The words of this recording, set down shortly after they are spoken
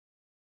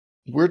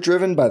We're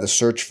driven by the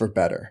search for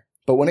better.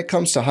 But when it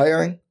comes to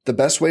hiring, the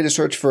best way to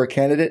search for a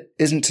candidate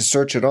isn't to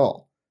search at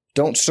all.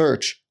 Don't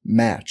search,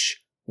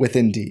 match with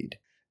Indeed.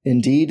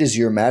 Indeed is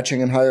your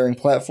matching and hiring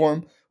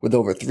platform with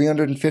over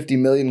 350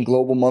 million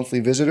global monthly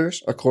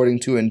visitors,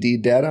 according to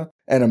Indeed data,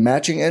 and a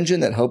matching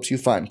engine that helps you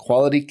find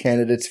quality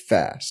candidates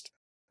fast.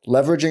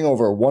 Leveraging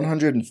over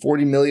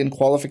 140 million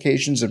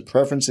qualifications and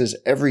preferences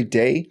every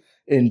day,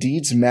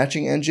 Indeed's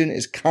matching engine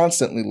is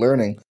constantly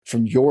learning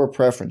from your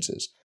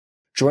preferences.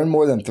 Join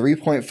more than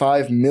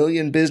 3.5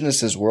 million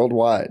businesses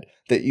worldwide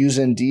that use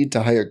Indeed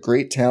to hire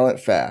great talent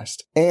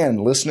fast.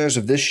 And listeners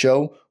of this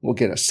show will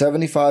get a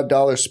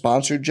 $75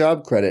 sponsored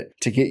job credit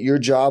to get your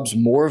jobs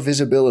more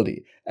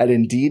visibility at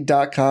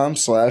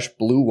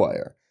Indeed.com/Blue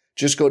Wire.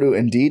 Just go to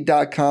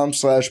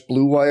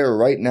Indeed.com/Blue Wire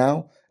right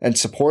now and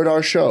support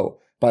our show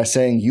by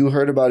saying you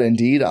heard about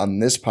Indeed on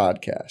this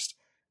podcast.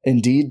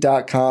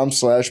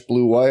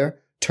 Indeed.com/Blue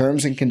Wire.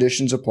 Terms and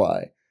conditions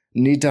apply.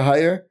 Need to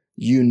hire?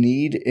 You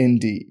need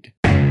Indeed.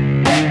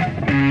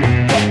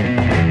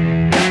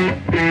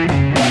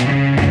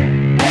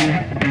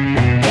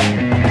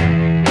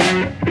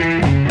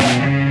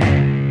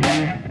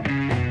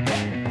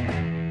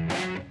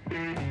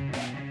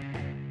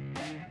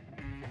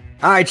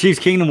 All right, Chiefs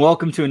Kingdom,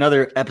 welcome to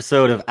another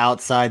episode of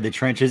Outside the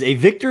Trenches, a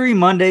Victory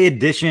Monday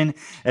edition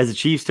as the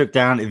Chiefs took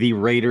down the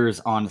Raiders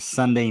on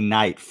Sunday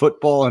Night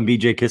Football. I'm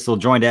BJ Kissel,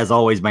 joined as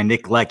always by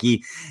Nick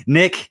Leckie.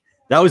 Nick,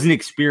 that was an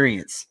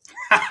experience.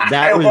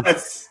 That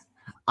was.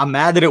 I'm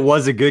mad that it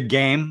was a good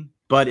game,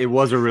 but it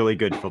was a really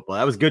good football.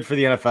 That was good for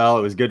the NFL.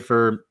 It was good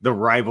for the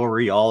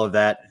rivalry, all of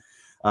that.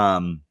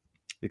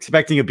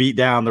 Expecting a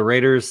beatdown. The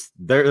Raiders,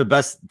 they're the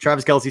best.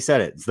 Travis Kelce said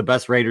it. It's the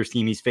best Raiders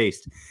team he's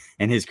faced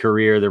in his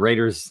career. The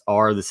Raiders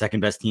are the second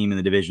best team in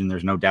the division.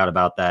 There's no doubt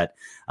about that.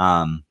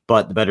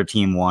 But the better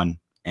team won.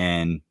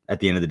 And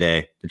at the end of the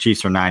day, the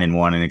Chiefs are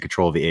 9-1 and in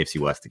control of the AFC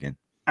West again.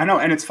 I know.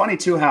 And it's funny,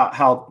 too,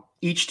 how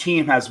each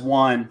team has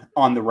won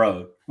on the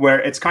road, where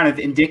it's kind of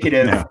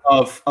indicative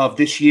of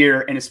this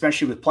year, and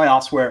especially with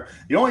playoffs, where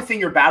the only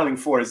thing you're battling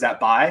for is that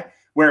bye,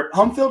 where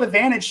home field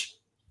advantage,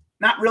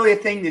 not really a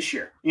thing this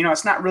year. You know,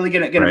 it's not really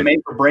going to make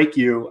or break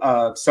you.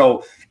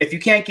 So if you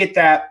can't get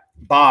that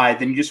bye,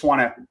 then you just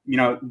want to,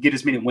 get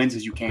as many wins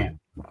as you can.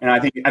 And I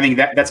think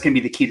that's going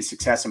to be the key to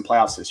success in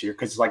playoffs this year.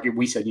 Because like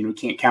we said, you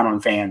can't count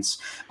on fans,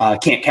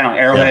 can't count on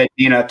Arrowhead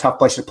being a tough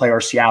place to play, or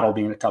Seattle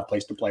being a tough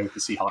place to play with the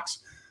Seahawks.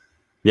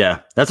 Yeah,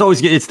 that's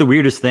always good. It's the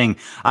weirdest thing.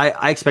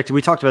 I expected,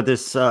 we talked about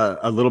this a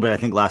little bit, I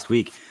think last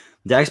week.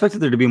 I expected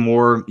there to be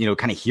more,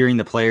 kind of hearing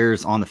the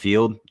players on the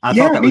field. I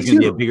thought that was going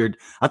to be a bigger.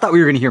 I thought we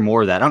were going to hear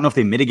more of that. I don't know if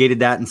they mitigated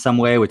that in some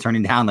way with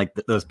turning down like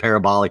those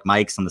parabolic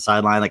mics on the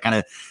sideline, like kind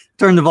of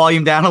turn the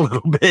volume down a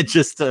little bit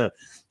just to.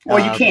 Well,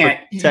 you can't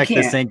protect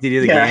the sanctity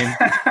of the game.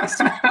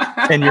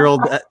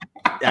 10-year-old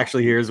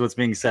actually hears what's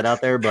being said out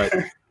there, but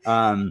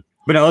no,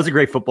 it was a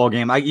great football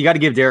game. You got to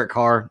give Derek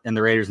Carr and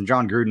the Raiders and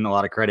John Gruden a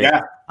lot of credit.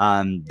 Yeah.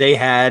 They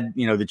had,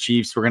 the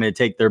Chiefs were going to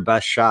take their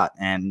best shot,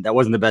 and that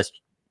wasn't the best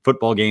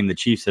football game the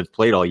Chiefs have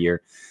played all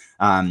year.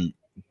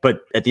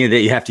 But at the end of the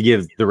day, you have to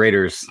give the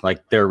Raiders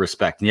like their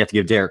respect, and you have to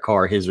give Derek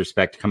Carr his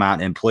respect to come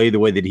out and play the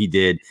way that he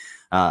did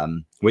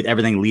with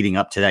everything leading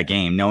up to that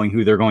game, knowing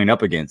who they're going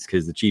up against,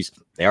 because the Chiefs,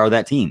 they are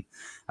that team.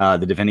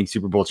 The defending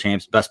Super Bowl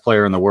champs, best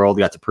player in the world,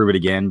 got to prove it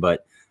again.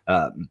 But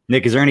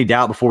Nick, is there any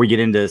doubt before we get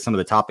into some of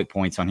the topic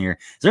points on here?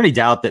 Is there any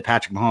doubt that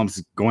Patrick Mahomes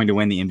is going to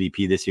win the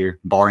MVP this year,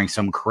 barring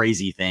some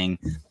crazy thing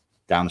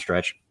down the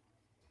stretch?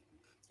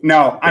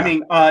 No, I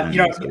mean,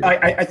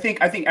 I think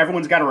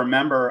everyone's got to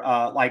remember,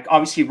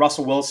 obviously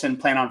Russell Wilson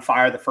playing on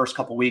fire the first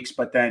couple of weeks,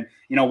 but then,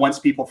 once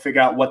people figure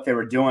out what they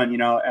were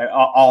doing,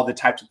 all the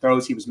types of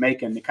throws he was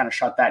making, they kind of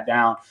shut that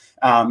down.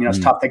 It's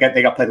tough. They got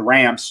to play the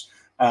Rams.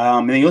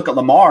 And then you look at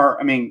Lamar.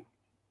 I mean,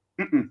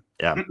 you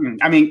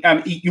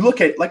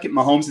look at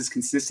Mahomes'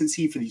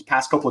 consistency for these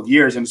past couple of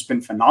years, and it's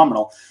been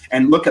phenomenal.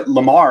 And look at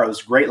Lamar; it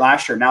was great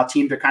last year. Now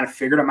teams have kind of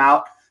figured him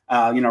out.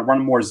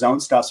 Running more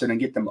zone stuff so they can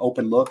get them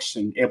open looks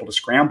and able to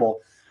scramble.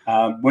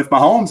 With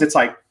Mahomes, it's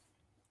like,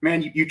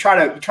 man, you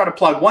try to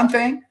plug one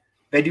thing,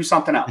 they do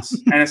something else,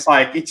 and it's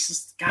like it's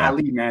just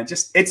golly, man.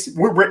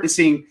 We're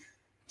witnessing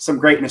some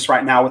greatness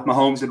right now with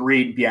Mahomes and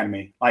Reed and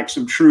Bieniemy, like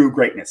some true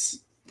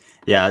greatness.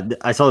 Yeah,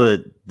 I saw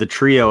the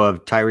trio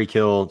of Tyreek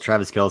Hill,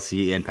 Travis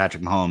Kelce, and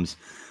Patrick Mahomes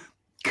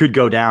could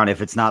go down,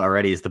 if it's not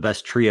already, as the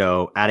best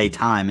trio at a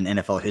time in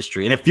NFL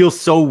history. And it feels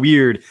so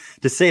weird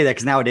to say that,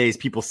 because nowadays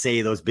people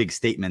say those big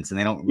statements and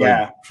they don't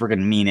really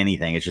freaking mean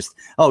anything. It's just,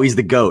 oh, he's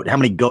the GOAT. How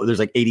many GOAT? There's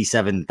like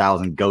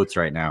 87,000 GOATs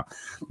right now.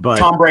 But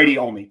Tom Brady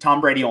only.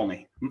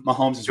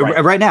 Mahomes is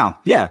right now.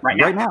 Yeah.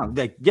 Right now.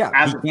 Like,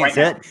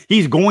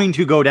 He's going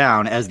to go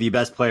down as the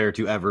best player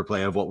to ever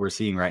play of what we're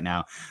seeing right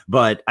now.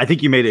 But I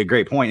think you made a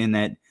great point in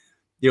that,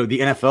 the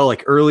NFL,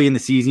 like early in the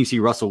season, you see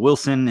Russell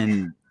Wilson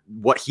and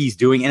what he's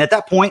doing. And at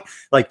that point,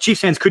 like Chiefs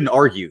fans couldn't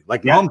argue.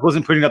 Like Mahomes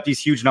wasn't putting up these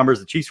huge numbers.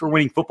 The Chiefs were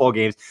winning football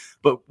games,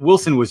 but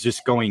Wilson was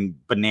just going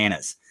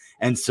bananas.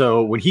 And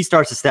so when he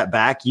starts to step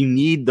back, you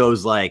need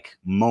those like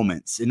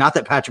moments. And not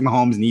that Patrick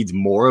Mahomes needs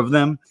more of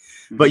them,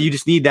 but you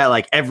just need that,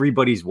 like,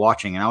 everybody's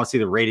watching. And I want to see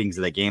the ratings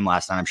of that game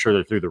last night. I'm sure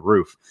they're through the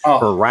roof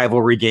for a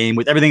rivalry game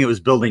with everything that was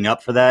building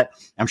up for that.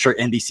 I'm sure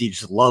NBC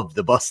just loved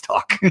the bus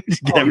talk to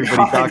get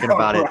everybody talking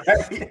about it.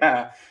 Right?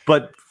 Yeah.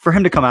 But for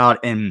him to come out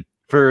and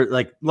for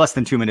like less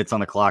than 2 minutes on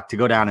the clock to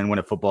go down and win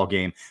a football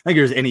game, I think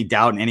there's any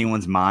doubt in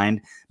anyone's mind,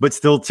 but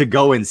still to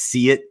go and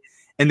see it.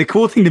 And the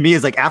cool thing to me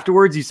is, like,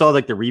 afterwards you saw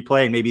like the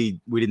replay and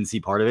maybe we didn't see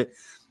part of it,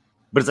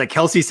 but it's like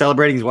Kelsey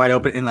celebrating, he's wide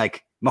open, and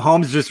like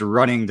Mahomes just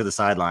running to the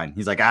sideline.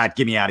 He's like,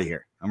 get me out of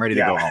here. I'm ready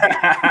to go home.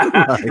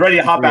 Like, ready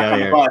to hop back on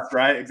the bus,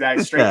 right?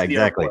 Exactly. Straight to the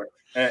airport.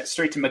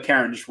 Straight to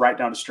McCarran, just right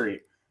down the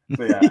street.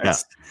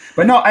 But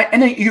but no,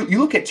 and then you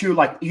look at too,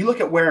 like you look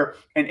at where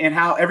and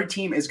how every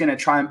team is going to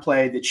try and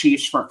play the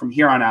Chiefs from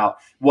here on out.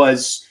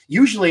 Was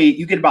usually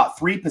you get about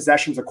 3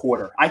 possessions a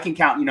quarter. I can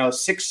count,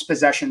 6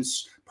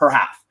 possessions per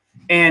half.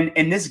 And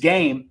in this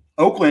game,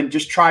 Oakland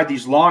just tried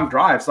these long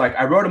drives. Like,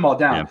 I wrote them all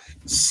down.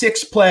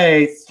 6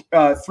 play,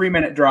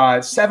 3-minute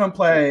drive, 7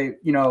 play,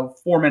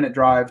 4-minute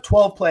drive,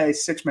 12 play,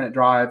 6-minute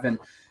drive. And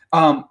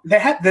they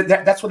had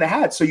that's what they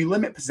had. So you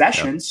limit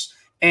possessions.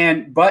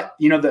 But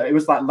it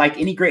was like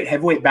any great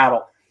heavyweight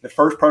battle, the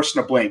first person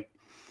to blink.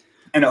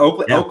 And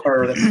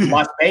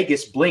Las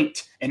Vegas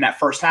blinked in that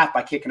first half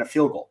by kicking a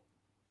field goal.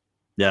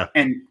 Yeah.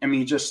 And I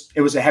mean,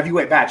 it was a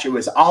heavyweight match. It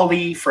was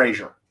Ali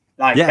Frazier.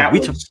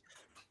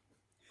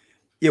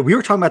 We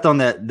were talking about on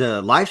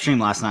the live stream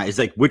last night. Is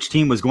like which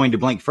team was going to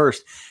blink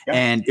first,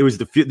 and it was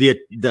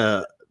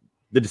the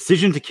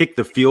decision to kick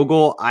the field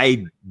goal.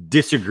 I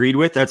disagreed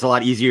with. That's a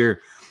lot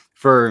easier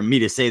for me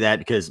to say that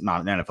because I'm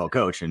not an NFL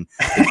coach and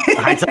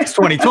hindsight's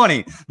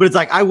 2020. But it's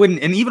like I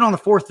wouldn't, and even on the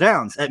 4th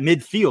downs at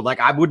midfield, like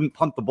I wouldn't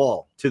punt the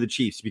ball to the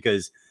Chiefs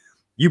because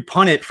you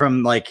punt it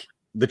from like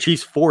the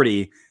Chiefs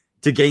 40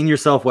 to gain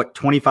yourself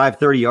 25,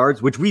 30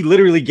 yards, which we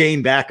literally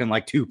gained back in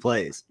like 2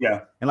 plays.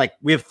 Yeah. And like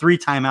we have 3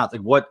 timeouts.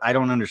 Like what? I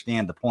don't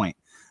understand the point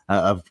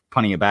of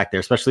punting it back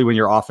there, especially when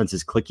your offense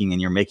is clicking and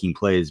you're making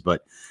plays.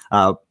 But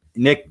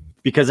Nick,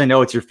 because I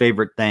know it's your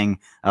favorite thing,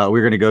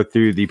 we're going to go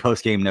through the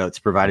post-game notes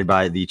provided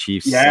by the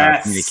Chiefs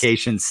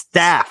communications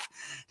staff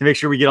to make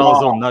sure we get all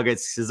those little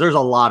nuggets, because there's a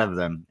lot of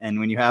them. And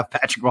when you have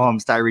Patrick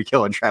Mahomes, Tyreek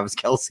Hill, and Travis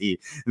Kelce,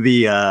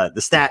 the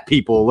stat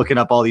people looking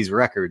up all these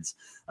records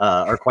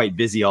are quite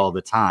busy all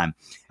the time.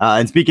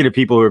 And speaking of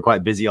people who are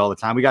quite busy all the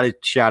time, we got to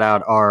shout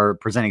out our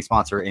presenting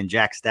sponsor in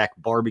Jack Stack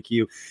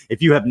Barbecue.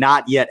 If you have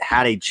not yet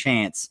had a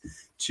chance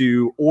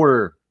to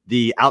order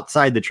the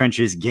Outside the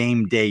Trenches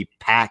Game Day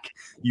Pack,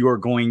 you are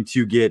going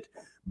to get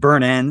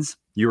burn ends,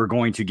 you are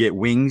going to get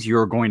wings, you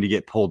are going to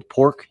get pulled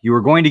pork, you are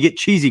going to get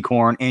cheesy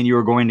corn, and you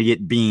are going to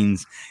get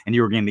beans, and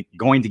you are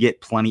going to get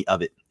plenty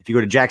of it. If you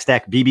go to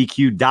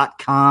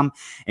jackstackbbq.com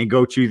and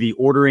go to the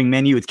ordering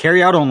menu, it's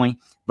carry out only,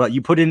 but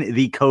you put in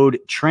the code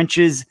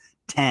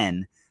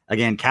Trenches10,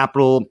 again,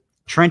 capital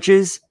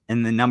Trenches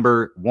and the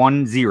number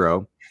 10.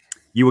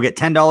 You will get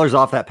 $10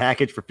 off that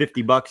package for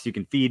 $50. You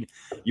can feed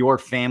your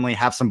family,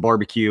 have some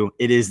barbecue.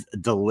 It is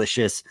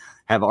delicious.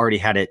 Have already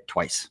had it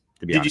twice.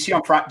 Did you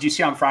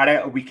see on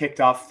Friday? We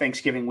kicked off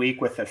Thanksgiving week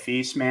with a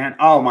feast, man.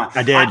 Oh my!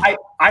 I did.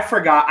 I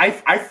forgot.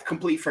 I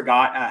completely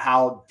forgot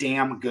how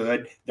damn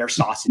good their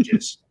sausage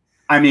is.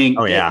 I mean,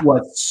 it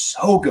was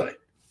so good.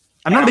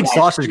 I'm not a big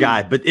sausage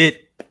guy, but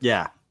it's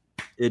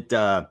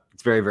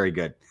very, very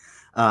good.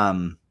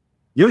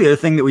 The other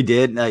thing that we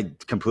did,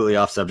 completely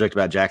off subject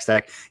about Jack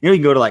Stack, you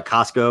can go to like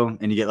Costco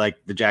and you get like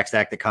the Jack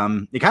Stack that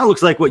come. It kind of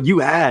looks like what you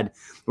had,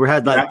 where it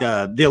had like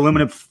the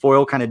aluminum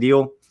foil kind of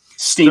deal.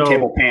 Steam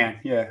table pan.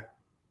 Yeah.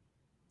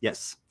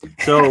 Yes.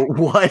 So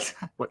what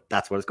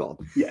that's what it's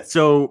called. Yes.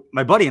 So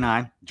my buddy and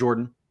I,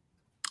 Jordan,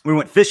 we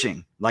went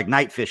fishing, like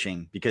night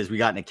fishing, because we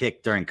got in a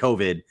kick during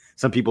COVID.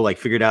 Some people like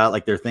figured out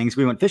like their things.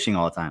 We went fishing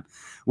all the time.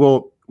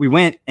 Well, we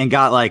went and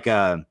got like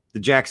the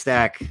Jack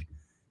Stack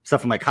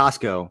stuff from like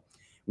Costco.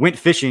 Went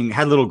fishing,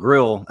 had a little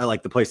grill at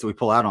like the place that we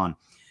pull out on.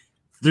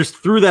 Just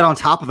threw that on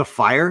top of the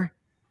fire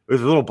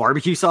with a little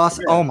barbecue sauce.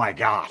 Yeah. Oh my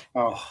God.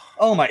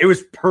 Oh my, it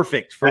was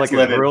perfect for like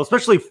a grill,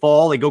 especially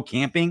fall. They go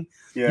camping.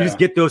 Yeah. You just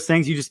get those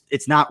things.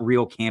 It's not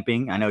real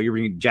camping. I know you're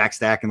reading Jack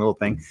Stack and the little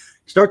thing.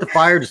 Start the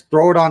fire, just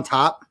throw it on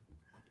top.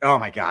 Oh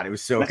my God, it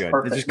was so good.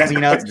 It's just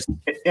clean up.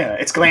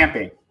 It's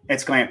glamping.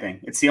 It's glamping.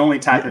 It's the only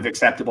type of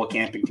acceptable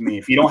camping to me.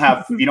 If you don't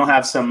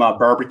have some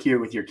barbecue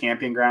with your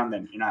camping ground,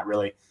 then you're not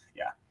really.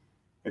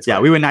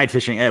 We went night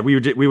fishing. We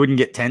wouldn't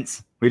get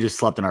tents. We just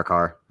slept in our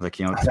car. Like,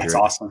 that's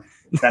awesome.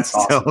 That's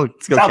awesome.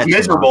 So sounds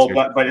miserable,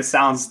 but it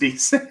sounds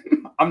decent.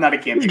 I'm not a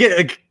camper. You get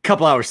a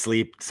couple hours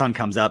sleep. Sun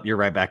comes up. You're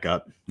right back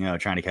up.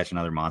 trying to catch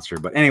another monster.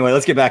 But anyway,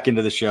 let's get back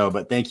into the show.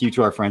 But thank you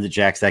to our friends at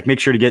Jack Stack. Make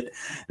sure to get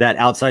that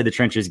Outside the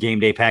Trenches game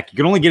day pack. You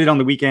can only get it on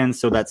the weekends,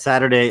 so that's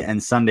Saturday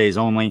and Sundays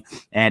only.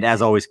 And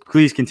as always,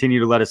 please continue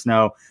to let us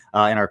know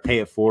in our Pay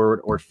It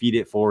Forward or Feed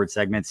It Forward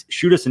segments.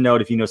 Shoot us a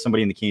note if you know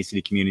somebody in the Kansas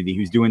City community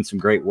who's doing some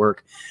great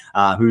work,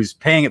 who's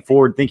paying it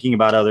forward, thinking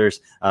about others.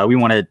 We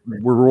want to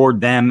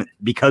reward them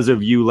because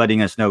of you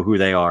letting us know who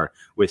they are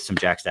with some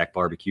Jack Stack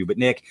barbecue. But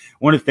Nick,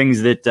 one of the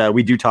things that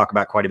we do talk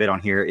about quite a bit on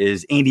here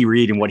is Andy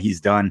Reid and what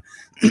he's done.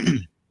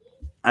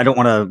 I don't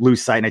want to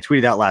lose sight, and I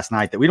tweeted out last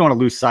night that we don't want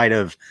to lose sight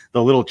of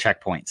the little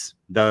checkpoints,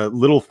 the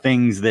little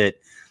things that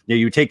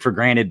you take for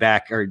granted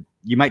back, or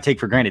you might take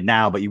for granted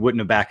now, but you wouldn't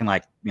have back in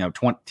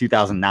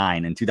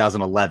 2009 and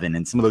 2011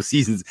 and some of those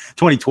seasons,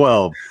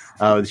 2012.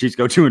 The Chiefs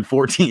go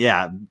 2-14.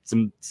 Yeah,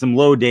 some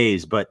low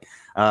days, but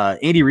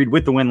Andy Reid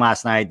with the win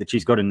last night. The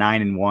Chiefs go to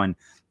 9-1.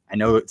 I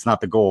know it's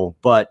not the goal,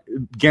 but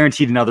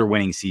guaranteed another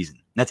winning season.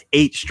 That's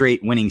 8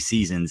 straight winning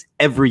seasons.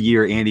 Every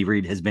year Andy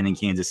Reid has been in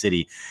Kansas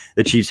City,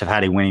 the Chiefs have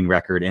had a winning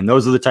record. And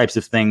those are the types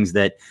of things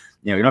that,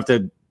 you don't have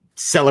to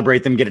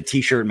celebrate them, get a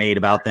t-shirt made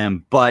about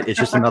them, but it's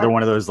just another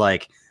one of those,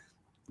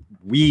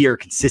 we are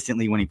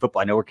consistently winning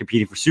football. I know we're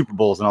competing for Super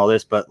Bowls and all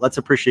this, but let's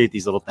appreciate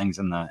these little things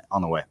on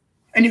the way.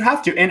 And you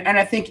have to. And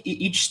I think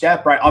each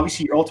step, right?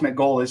 Obviously your ultimate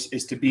goal is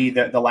to be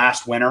the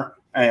last winner,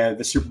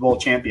 the Super Bowl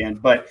champion.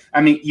 But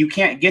I mean, you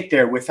can't get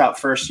there without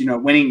first,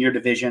 winning your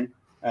division.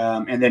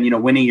 And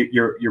then, winning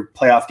your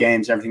playoff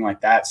games, everything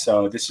like that.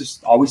 So this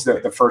is always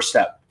the first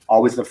step.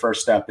 Always the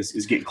first step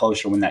is getting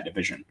closer to win that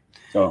division.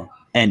 So,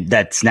 and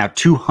that's now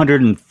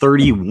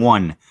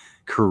 231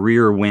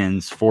 career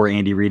wins for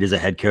Andy Reid as a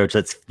head coach.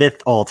 That's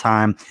 5th all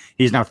time.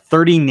 He's now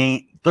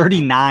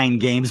 39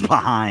 games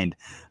behind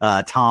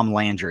Tom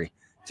Landry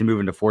to move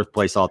into 4th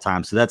place all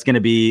time. So that's going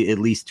to be at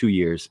least 2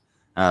 years,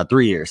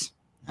 3 years.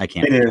 I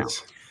can't. It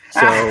is.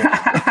 So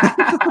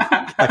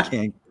I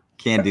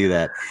can't do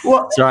that.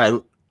 Well, sorry.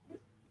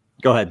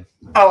 Go ahead.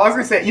 Oh, I was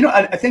going to say,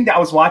 I think that I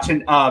was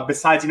watching.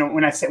 Besides,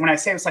 when I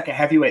say it's like a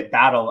heavyweight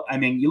battle, I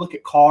mean, you look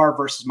at Carr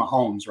versus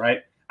Mahomes,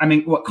 right? I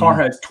mean, what Carr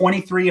has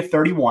 23 of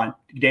 31,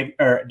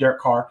 Derek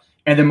Carr,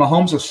 and then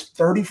Mahomes was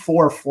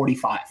 34 of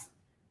 45.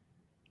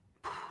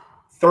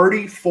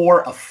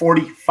 34 of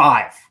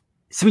 45.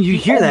 So when you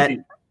hear that,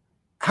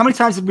 how many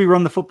times did we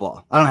run the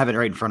football? I don't have it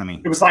right in front of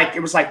me. It was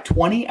like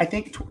 20, I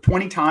think,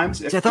 20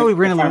 times. I thought we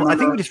ran I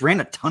think we just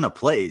ran a ton of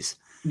plays.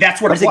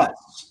 That's what it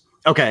was.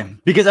 Okay,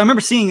 because I remember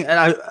seeing,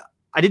 I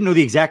didn't know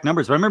the exact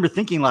numbers, but I remember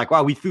thinking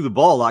wow, we threw the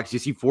ball a lot because you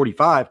see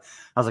 45.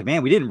 I was like,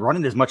 man, we didn't run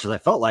it as much as I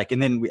felt like.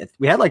 And then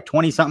we had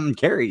 20-something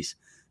carries.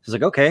 I was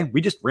like, okay,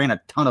 we just ran a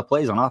ton of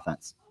plays on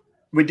offense.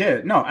 We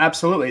did. No,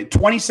 absolutely.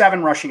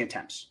 27 rushing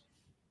attempts.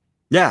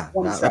 Yeah,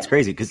 that's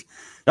crazy because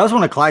that was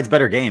one of Clyde's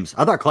better games.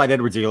 I thought Clyde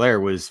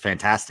Edwards-Helaire was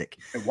fantastic.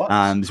 It was.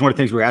 It's one of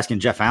the things we were asking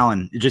Jeff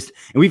Allen.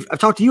 I've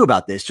talked to you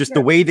about this. Just the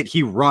way that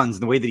he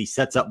runs, the way that he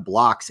sets up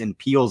blocks and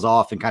peels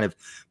off and kind of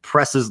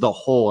presses the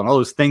hole and all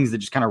those things that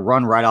just kind of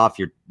run right off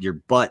your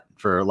butt,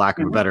 for lack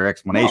of a better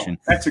explanation.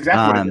 No, that's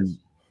exactly what it is.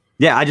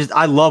 Yeah,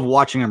 I love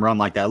watching him run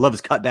like that. I love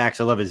his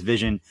cutbacks. I love his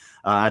vision.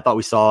 I thought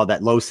we saw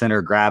that low center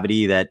of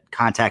gravity, that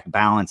contact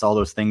balance, all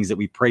those things that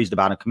we praised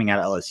about him coming out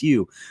of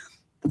LSU.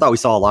 I thought we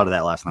saw a lot of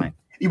that last night.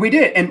 We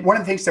did, and one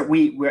of the things that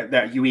me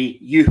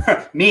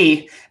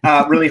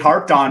really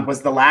harped on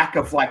was the lack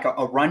of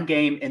a run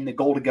game in the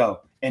goal to go.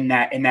 In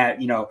that,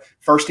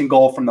 1st and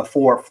goal from the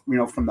 4,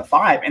 from the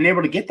 5, and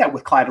able to get that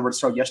with Clyde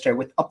Edwards-Helaire yesterday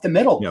with up the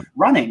middle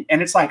running.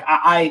 And it's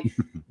I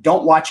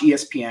don't watch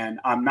ESPN.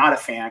 I'm not a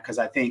fan because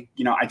I think,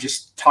 I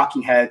just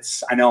talking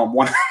heads. I know I'm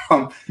one of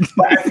them,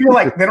 but I feel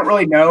like they don't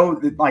really know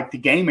the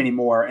game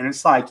anymore. And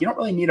it's you don't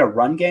really need a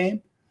run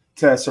game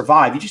to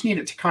survive. You just need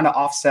it to kind of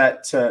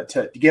offset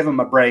to give them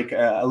a break,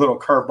 a little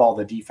curveball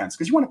to defense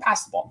because you want to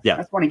pass the ball. Yeah,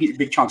 that's when you get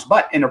big chunks.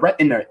 But in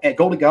the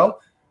goal to go,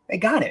 they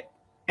got it.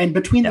 And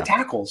between the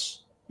tackles.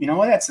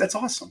 That's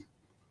awesome.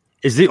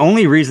 Is the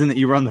only reason that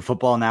you run the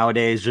football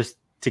nowadays just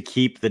to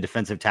keep the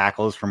defensive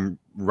tackles from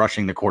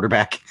rushing the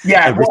quarterback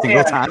every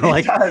single time?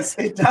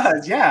 It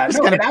does. Yeah.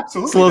 It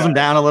absolutely slows them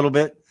down a little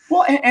bit.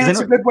 Well, and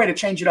it's a good way to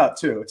change it up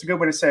too. It's a good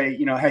way to say,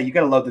 hey, you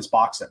got to load this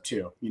box up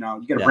too. You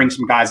got to bring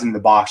some guys into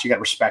the box. You got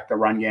to respect the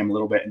run game a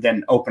little bit and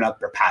then open up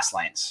their pass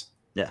lanes.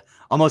 Yeah.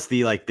 Almost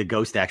the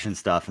ghost action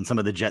stuff and some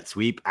of the jet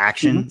sweep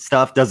action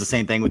stuff does the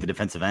same thing with the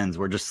defensive ends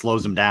where it just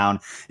slows them down.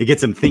 It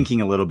gets them thinking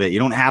a little bit. You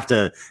don't have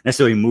to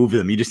necessarily move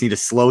them. You just need to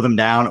slow them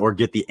down or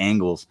get the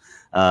angles.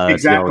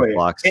 Exactly.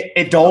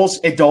 It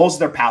dulls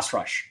their pass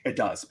rush. It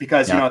does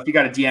because, if you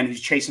got a DN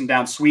who's chasing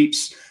down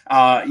sweeps,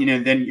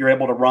 then you're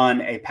able to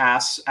run a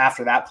pass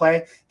after that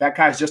play. That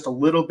guy's just a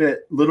little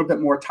bit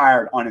more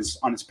tired on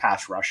his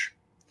pass rush.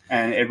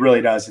 And it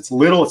really does. It's a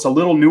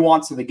little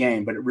nuance of the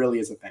game, but it really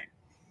is a thing.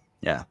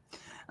 Yeah.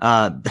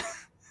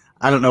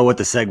 I don't know what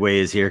the segue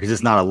is here because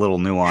it's not a little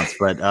nuance,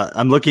 but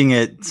I'm looking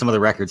at some of the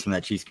records from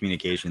that Chiefs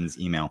communications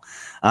email.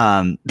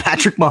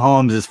 Patrick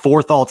Mahomes is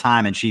 4th all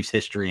time in Chiefs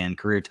history in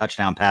career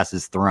touchdown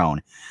passes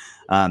thrown.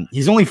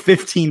 He's only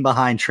 15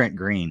 behind Trent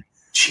Green.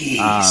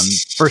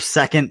 Jeez. For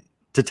 2nd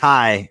to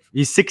tie.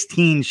 He's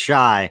 16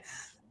 shy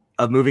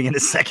of moving into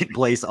second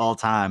place all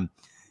time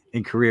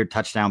in career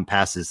touchdown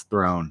passes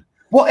thrown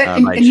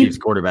by Chiefs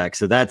quarterback.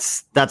 So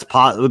that's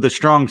with the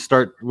strong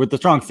start, with the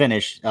strong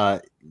finish.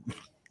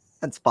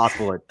 That's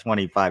possible at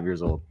 25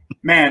 years old.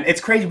 Man, it's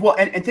crazy. Well,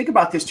 and think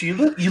about this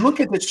too. You look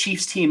at the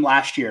Chiefs team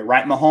last year,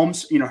 right?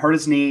 Mahomes, hurt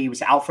his knee. He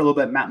was out for a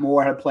little bit. Matt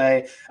Moore had to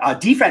play.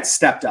 Defense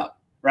stepped up,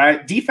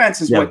 right?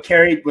 Defense is what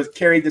carried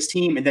this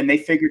team, and then they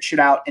figured shit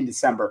out in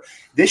December.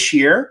 This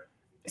year,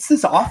 it's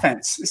this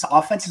offense. This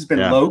offense has been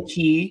low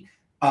key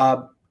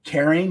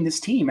carrying this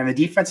team, and the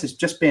defense has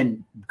just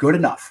been good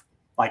enough.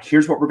 Like,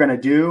 here's what we're going to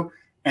do,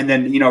 and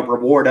then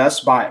reward us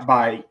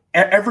by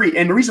every.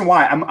 And the reason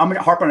why I'm going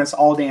to harp on this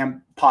all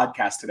damn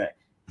podcast today.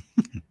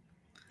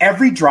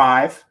 Every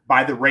drive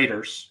by the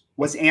Raiders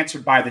was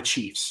answered by the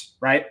Chiefs,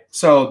 right?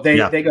 So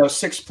they go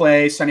 6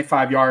 plays,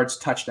 75 yards,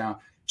 touchdown.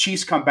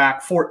 Chiefs come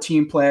back,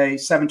 14 play,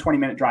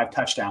 20-minute drive,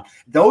 touchdown.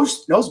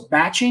 Those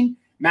matching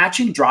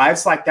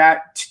drives like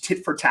that,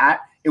 tit for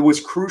tat, it was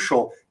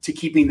crucial to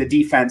keeping the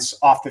defense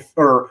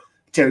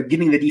to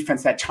giving the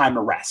defense that time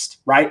to rest,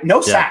 right?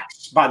 No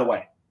sacks, by the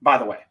way.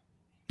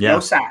 No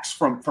sacks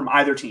from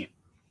either team.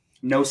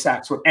 No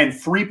sacks and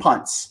 3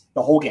 punts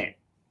the whole game,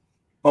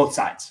 both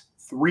sides.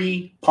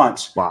 3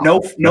 punts. Wow.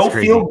 No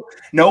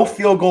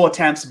field goal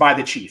attempts by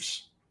the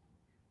Chiefs.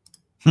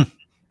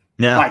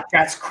 Yeah. Like,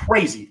 that's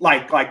crazy.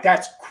 Like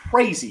that's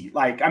crazy.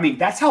 Like, I mean,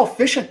 that's how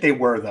efficient they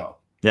were, though.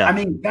 Yeah. I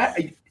mean,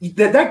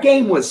 that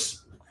game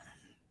was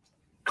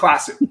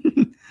classic.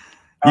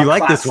 You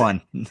like this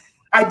one?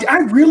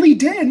 I really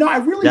did. No, I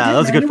really did. Yeah, that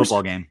was a good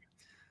football game.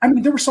 I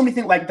mean, there were so many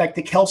things like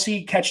the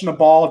Kelce catching the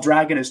ball,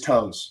 dragging his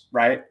toes,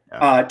 right?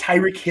 Yeah.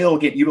 Tyreek Hill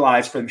get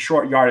utilized for the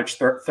short yardage,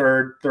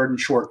 third and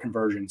short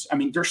conversions. I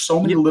mean, there's so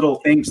many little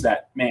things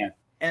that, man.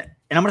 And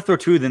I'm going to throw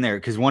 2 in there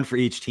because one for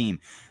each team.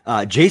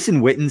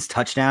 Jason Witten's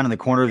touchdown in the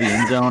corner of the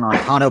end zone on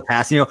Tano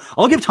passing.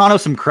 I'll give Tano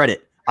some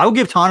credit. I will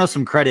give Tano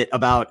some credit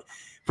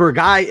for a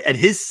guy at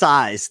his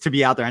size to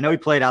be out there. I know he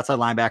played outside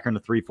linebacker in the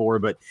 3-4,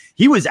 but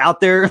he was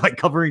out there like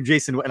covering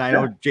Jason Witten. I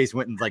know Jason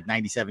Witten's like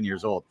 97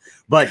 years old,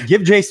 but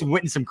give Jason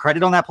Witten some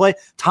credit on that play.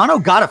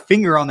 Tano got a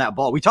finger on that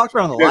ball. We talked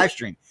about it on the live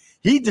stream.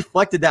 He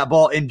deflected that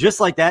ball, and just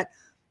like that,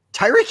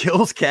 Tyreek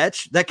Hill's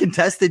catch, that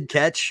contested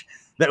catch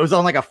that was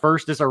on like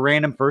just a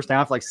random first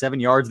down for like 7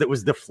 yards that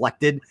was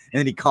deflected, and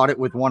then he caught it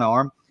with one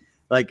arm.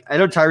 Like, I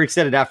know Tyreek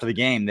said it after the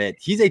game that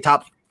he's a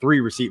top 3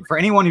 receiver. For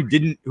anyone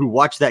who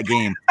watched that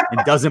game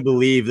and doesn't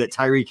believe that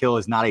Tyreek Hill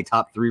is not a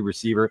top 3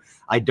 receiver,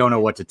 I don't know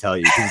what to tell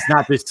you, because it's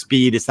not just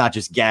speed, it's not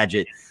just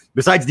gadget.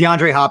 Besides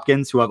DeAndre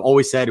Hopkins, who I've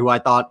always said, who I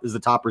thought is the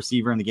top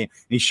receiver in the game,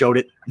 and he showed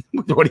it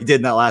with what he did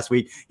in that last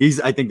week. He's,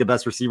 I think, the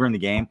best receiver in the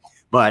game,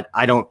 but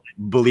I don't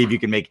believe you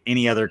can make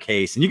any other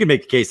case. And you can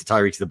make the case that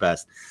Tyreek's the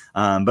best.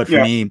 But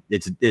for me,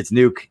 it's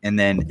Nuke, and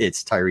then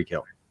it's Tyreek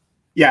Hill.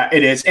 Yeah,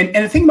 it is. And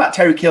the thing about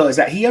Tyreek Hill is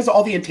that he has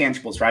all the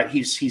intangibles, right?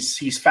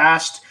 He's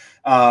fast.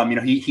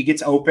 He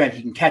gets open,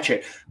 he can catch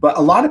it. But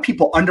a lot of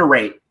people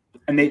underrate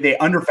and they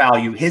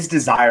undervalue his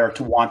desire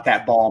to want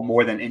that ball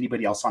more than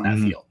anybody else on that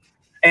field.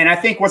 And I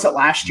think, was it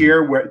last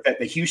year where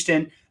the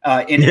Houston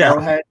in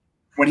Arrowhead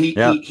when he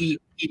came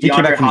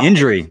back from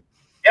injury?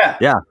 Yeah.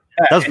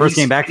 That was first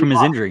game back from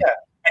his injury. Yeah,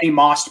 and he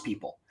mossed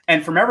people.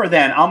 And from ever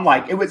then, I'm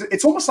like,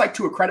 it's almost like,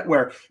 to a credit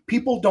where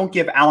people don't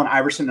give Allen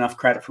Iverson enough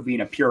credit for being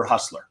a pure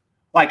hustler.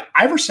 Like,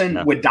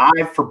 Iverson would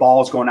dive for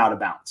balls going out of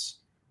bounds.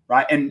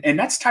 Right. And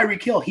that's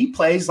Tyreek Hill. He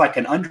plays like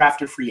an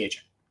undrafted free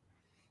agent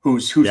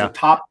who's a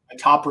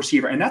top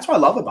receiver. And that's what I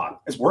love about him,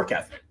 his work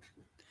ethic.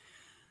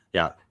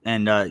 Yeah.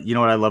 And you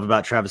know what I love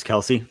about Travis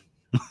Kelce?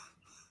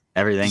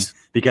 Everything.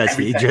 Because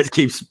he just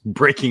keeps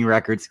breaking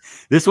records.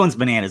 This one's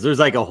bananas. There's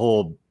like a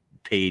whole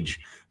page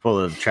full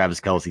of Travis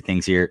Kelce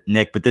things here,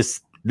 Nick. But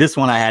this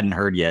one I hadn't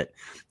heard yet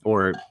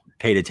or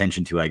paid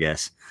attention to, I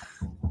guess.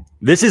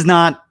 This is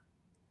not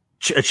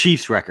a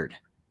Chiefs record.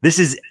 This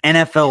is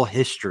NFL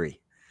history.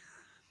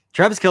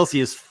 Travis Kelce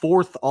is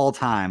 4th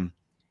all-time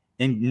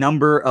in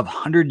number of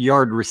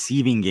 100-yard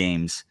receiving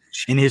games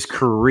in his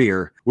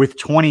career with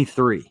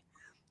 23.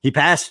 He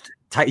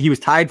was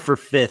tied for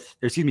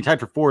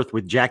 4th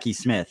with Jackie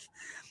Smith.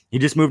 He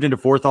just moved into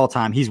 4th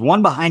all-time. He's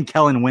 1 behind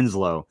Kellen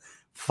Winslow,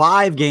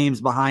 5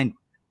 games behind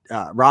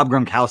Rob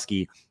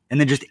Gronkowski, and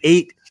then just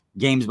 8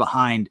 games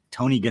behind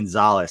Tony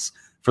Gonzalez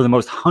for the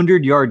most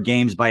 100-yard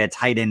games by a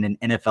tight end in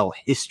NFL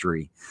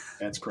history.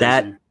 That's crazy.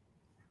 That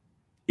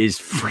is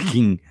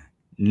freaking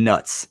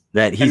nuts.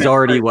 That he's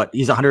already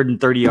he's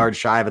 130 yards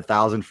shy of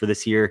 1,000 for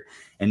this year,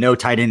 and no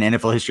tight end in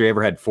NFL history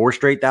ever had 4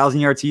 straight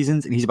 1,000-yard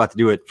seasons, and he's about to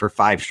do it for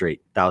 5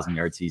 straight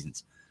 1,000-yard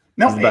seasons.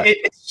 No,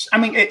 it's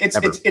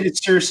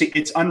seriously,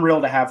 it's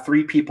unreal to have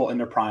 3 people in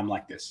their prime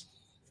like this,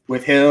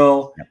 with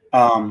Hill,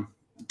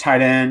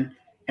 tight end,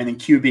 and then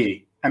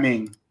QB. I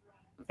mean,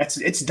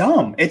 it's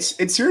dumb.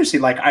 It's seriously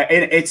like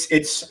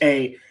it's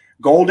a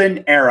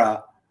golden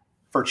era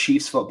for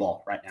Chiefs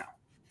football right now.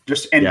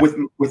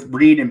 With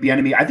Reed and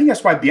Bieniemy, I think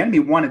that's why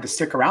Bieniemy wanted to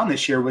stick around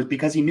this year, was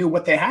because he knew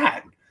what they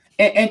had.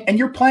 And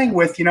you're playing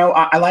with,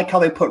 I like how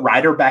they put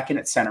Ryder back in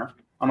at center.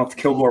 I don't know if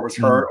Kilgore was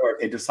hurt or if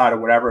they decided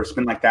whatever. It's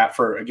been like that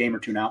for a game or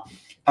two now.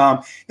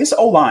 This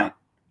O-line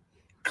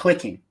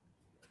clicking.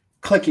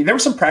 There were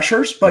some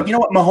pressures, but you know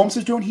what Mahomes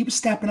was doing? He was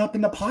stepping up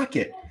in the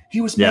pocket. He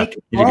was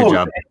making he did a good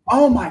job.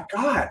 Oh my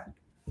God.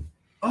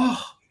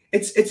 Oh,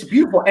 it's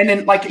beautiful. And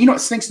then it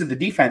stinks to the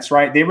defense,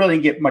 right? They really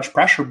didn't get much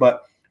pressure,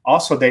 but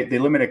also they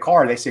limited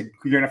Carr. They said,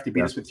 you're gonna have to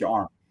beat us with your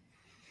arm.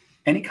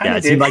 And he kind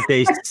of did.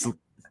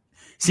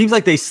 Seems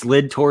like they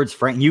slid towards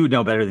Frank. You would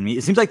know better than me.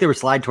 It seems like they were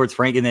slide towards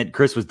Frank and that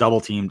Chris was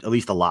double teamed at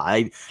least a lot.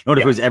 I don't know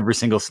if it was every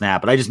single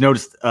snap, but I just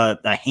noticed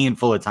a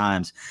handful of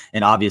times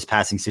in obvious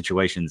passing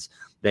situations.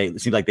 It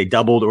seemed like they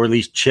doubled or at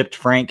least chipped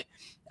Frank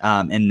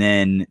and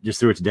then just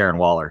threw it to Darren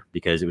Waller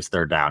because it was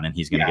third down and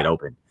he's going to get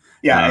open.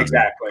 Yeah,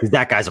 exactly. Because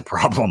that guy's a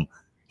problem.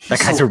 That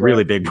guy's a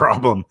really big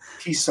problem.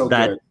 He's so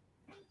good.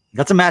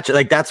 That's a match.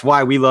 That's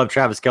why we love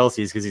Travis Kelce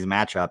is because he's a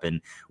matchup.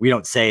 And we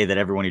don't say that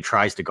everyone who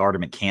tries to guard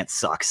him at can't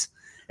sucks.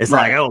 It's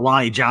like, oh,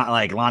 Lonnie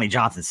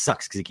Johnson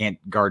sucks because he can't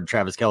guard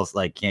Travis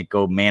Kelce, can't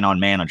go man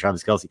on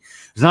Travis Kelce.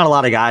 There's not a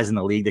lot of guys in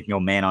the league that can go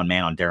man on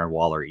Darren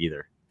Waller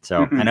either.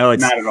 So I know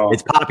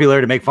it's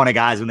popular to make fun of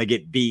guys when they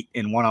get beat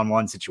in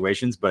one-on-one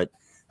situations, but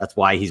that's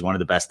why he's one of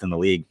the best in the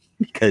league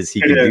because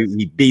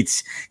he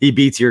beats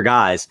your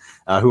guys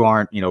who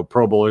aren't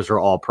Pro Bowlers or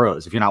all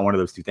pros. If you're not one of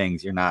those two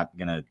things, you're not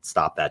gonna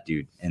stop that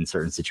dude in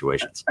certain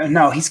situations.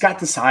 No, he's got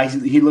the size.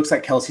 He looks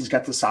like Kelce. He's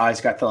got the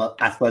size, got the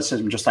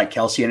athleticism, just like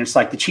Kelce. And it's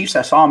like the Chiefs.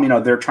 I saw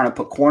him. They're trying to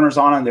put corners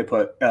on him. They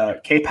put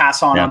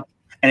K-pass on him,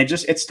 and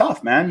it's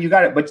tough, man. You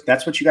got it, but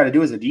that's what you got to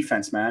do as a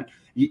defense, man.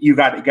 You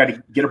got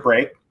to get a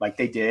break like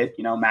they did.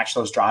 Match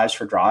those drives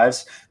for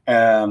drives,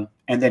 and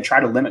then try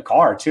to limit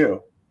Carr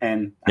too.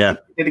 And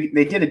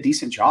they did a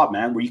decent job,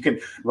 man, where you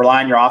can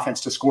rely on your offense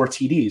to score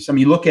TDs. I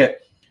mean, look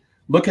at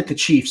the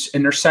Chiefs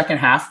in their second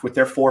half with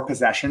their 4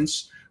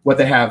 possessions, what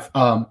they have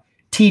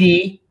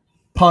TD,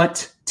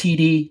 punt,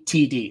 TD,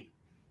 TD.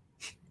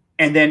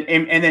 And then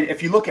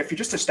if you're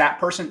just a stat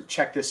person,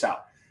 check this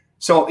out.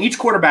 So each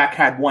quarterback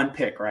had 1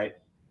 pick, right?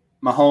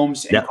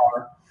 Mahomes and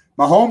Carr.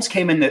 Mahomes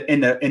came in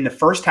the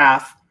first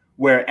half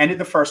where it ended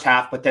the first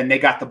half, but then they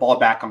got the ball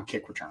back on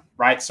kick return,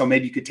 right? So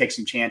maybe you could take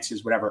some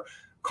chances, whatever.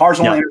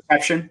 Carr's only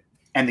interception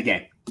and the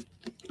game,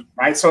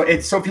 right? So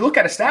if you look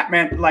at a stat,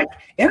 man,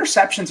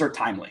 interceptions are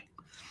timely,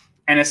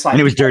 and it's like, and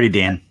it was Dirty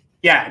Dan.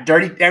 Yeah,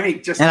 Dirty. I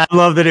mean, and I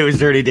love that it was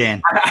Dirty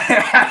Dan.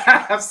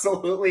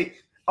 Absolutely.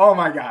 Oh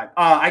my God,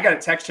 I got a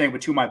text chain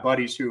with 2 of my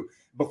buddies who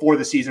before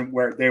the season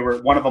where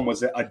one of them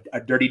was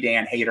a Dirty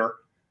Dan hater,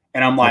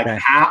 and I'm like,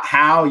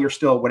 how you're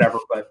still whatever,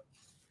 but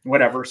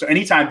whatever. So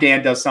anytime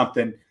Dan does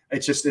something,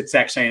 it's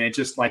text chain. It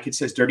just it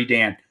says Dirty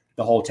Dan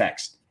the whole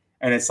text,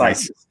 and it's like,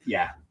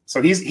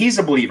 So he's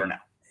a believer now.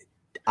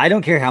 I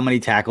don't care how many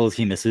tackles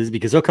he misses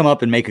because he'll come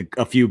up and make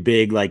a few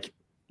big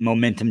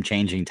momentum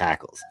changing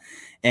tackles.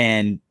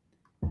 And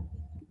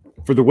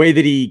for the way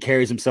that he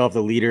carries himself,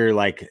 the leader,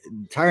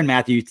 Tyrann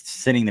Mathieu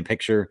sending the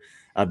picture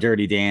of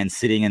Dirty Dan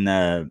sitting in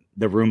the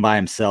room by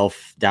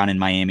himself down in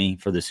Miami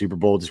for the Super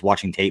Bowl, just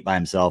watching tape by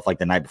himself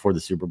the night before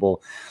the Super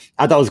Bowl.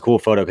 I thought it was a cool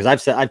photo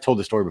because I've told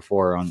the story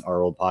before on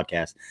our old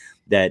podcast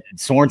that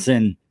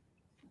Sorensen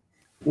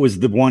was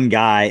the one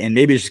guy, and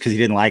maybe it's just because he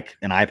didn't like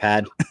an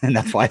iPad, and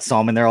that's why I saw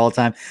him in there all the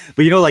time.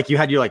 But you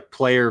had your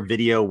player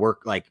video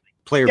work,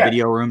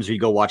 video rooms where you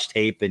go watch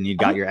tape, and you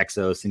got your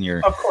Exos and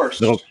your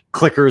little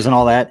clickers and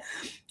all that.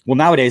 Well,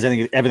 nowadays I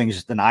think everything's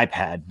just an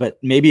iPad, but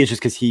maybe it's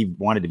just because he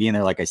wanted to be in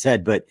there, like I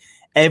said. But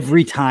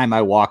every time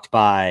I walked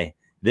by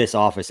this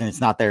office, and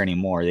it's not there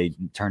anymore, they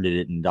turned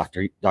it in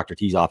Dr.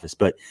 T's office.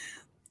 But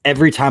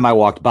every time I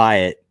walked by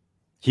it,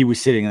 he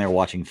was sitting there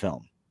watching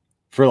film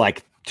for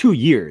 2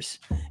 years.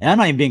 And I'm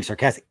not even being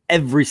sarcastic.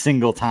 Every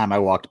single time I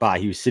walked by,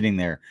 he was sitting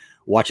there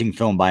watching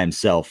film by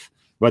himself,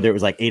 whether it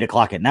was 8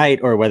 o'clock at night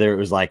or whether it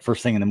was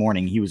first thing in the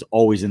morning. He was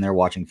always in there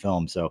watching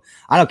film. So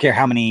I don't care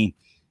how many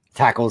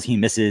tackles he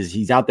misses.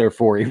 He's out there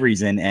for a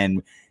reason.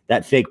 And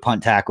that fake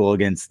punt tackle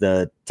against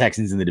the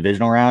Texans in the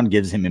divisional round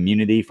gives him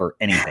immunity for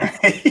anything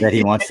that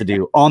he wants to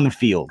do on the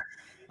field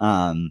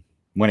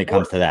when it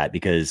comes to that,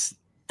 because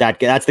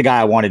that's the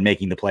guy I wanted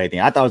making the play at the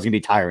end. I thought it was going to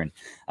be Tyrann,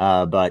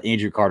 but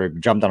Andrew Carter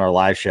jumped on our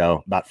live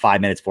show about 5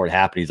 minutes before it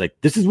happened. He's like,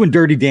 this is when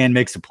Dirty Dan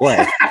makes a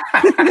play.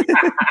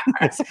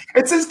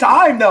 It's his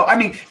time, though. I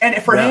mean,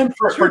 and for him,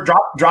 for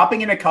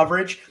dropping into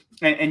coverage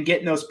and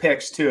getting those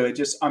picks, too,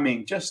 just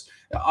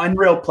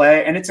unreal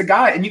play. And it's a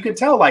guy, and you can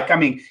tell,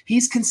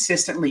 he's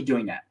consistently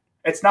doing that.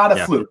 It's not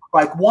a fluke.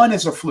 One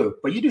is a fluke,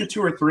 but you do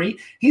 2 or 3.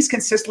 He's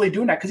consistently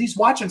doing that because he's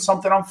watching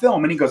something on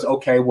film, and he goes,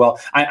 "Okay, well,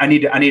 I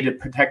need to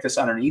protect this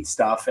underneath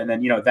stuff, and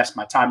then that's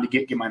my time to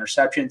get my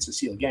interceptions to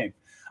seal a game."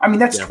 I mean,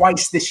 that's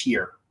twice this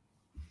year,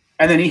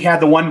 and then he had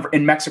the one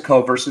in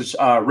Mexico versus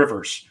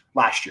Rivers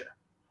last year.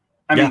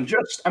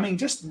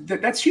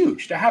 That's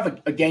huge to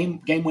have a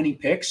game-winning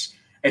picks.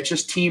 It's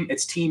just team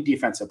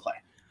defensive play.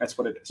 That's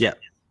what it is. Yeah.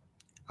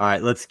 All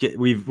right,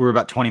 we're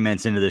about 20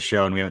 minutes into this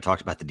show, and we haven't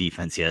talked about the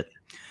defense yet.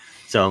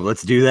 So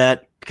let's do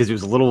that because it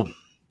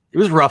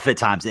was rough at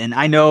times. And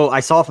I know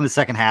I saw it from the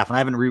second half, and I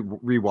haven't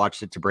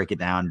rewatched it to break it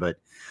down, but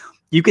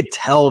you could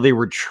tell they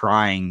were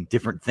trying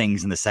different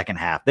things in the second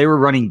half. They were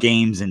running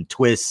games and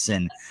twists,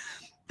 and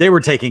they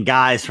were taking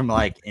guys from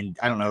like, and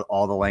I don't know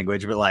all the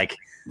language, but like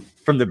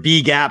from the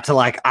B gap to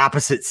like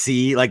opposite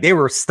C, like they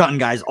were stunting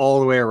guys all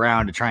the way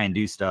around to try and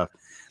do stuff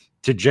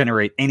to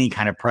generate any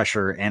kind of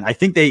pressure. And I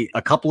think they,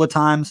 a couple of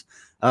times,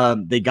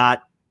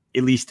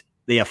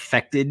 they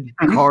affected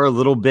Carr a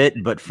little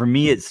bit, but for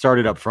me, it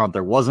started up front.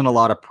 There wasn't a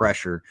lot of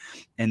pressure.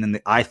 And then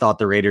I thought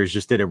the Raiders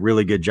just did a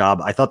really good job.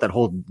 I thought that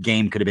whole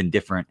game could have been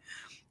different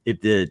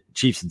if the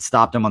Chiefs had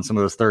stopped them on some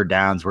of those third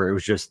downs where it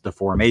was just the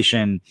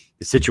formation,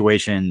 the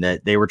situation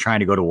that they were trying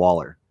to go to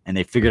Waller, and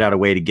they figured out a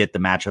way to get the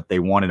matchup they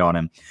wanted on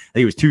him. I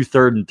think it was 2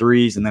 3rd and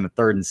 3s and then a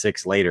 3rd and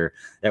 6 later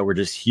that were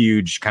just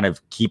huge, kind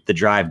of keep the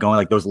drive going.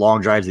 Like those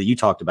long drives that you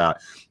talked about,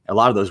 a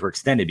lot of those were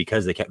extended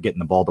because they kept getting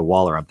the ball to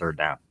Waller on third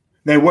down.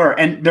 They were,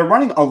 and they're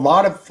running a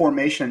lot of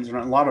formations and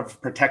a lot of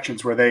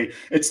protections where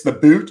it's the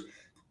boot,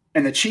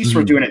 and the Chiefs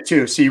were doing it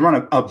too. So you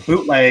run a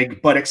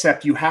bootleg, but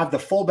except you have the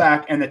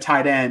fullback and the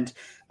tight end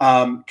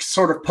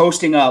sort of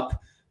posting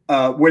up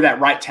where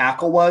that right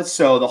tackle was.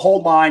 So the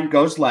whole line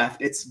goes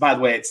left. It's, by the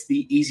way, it's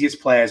the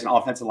easiest play as an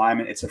offensive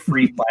lineman. It's a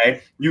free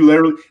play. You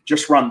literally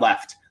just run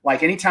left.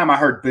 Like anytime I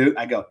heard boot,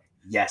 I go,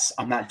 yes,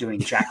 I'm not doing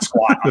jack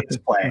squat on this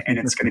play, and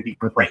it's going to be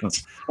great.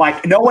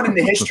 Like no one in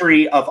the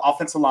history of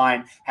offensive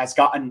line has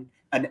gotten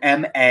an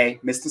MA,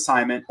 missed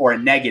assignment, or a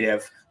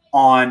negative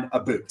on a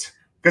boot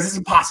because it's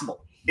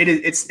impossible.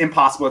 It's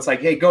impossible. It's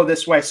like, hey, go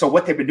this way. So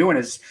what they've been doing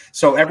is,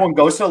 so everyone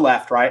goes to the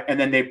left, right? And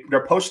then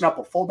they're posting up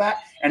a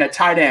fullback and a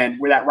tight end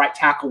where that right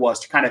tackle was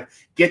to kind of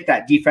get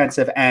that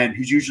defensive end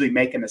who's usually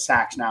making the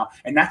sacks now.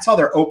 And that's how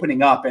they're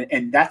opening up.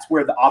 And that's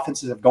where the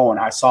offenses have gone.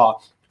 I saw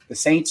the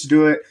Saints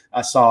do it.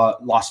 I saw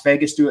Las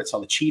Vegas do it. Saw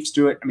the Chiefs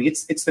do it. I mean,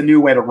 it's the new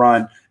way to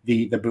run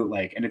the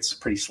bootleg, and it's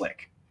pretty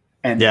slick.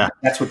 And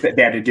that's what they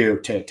had to do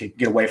to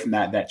get away from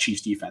that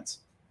Chiefs defense.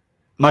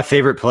 My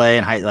favorite play,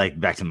 and like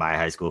back to my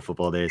high school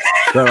football days,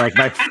 so like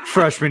my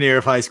freshman year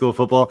of high school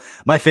football,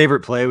 my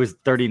favorite play was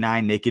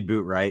 39 naked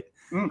boot right,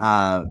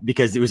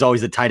 because it was always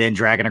the tight end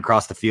dragging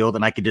across the field,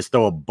 and I could just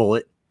throw a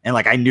bullet. And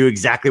like I knew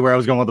exactly where I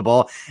was going with the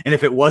ball. And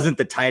if it wasn't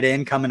the tight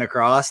end coming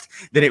across,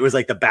 then it was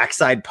like the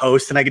backside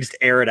post, and I could just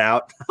air it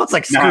out. I was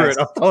like, screw it,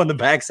 I'm throwing the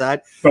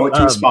backside. Throw it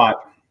to the spot.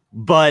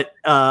 But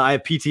I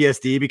have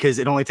PTSD because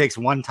it only takes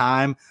one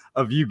time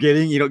of you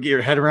don't get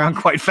your head around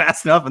quite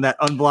fast enough, and that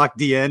unblocked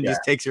DN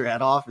just takes your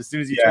head off as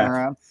soon as you turn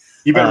around.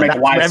 You better make a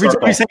wide every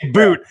circle.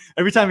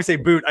 Every time we say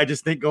boot, I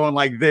just think going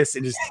like this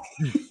and just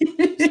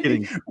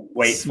getting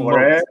wait smoked.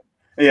 For it.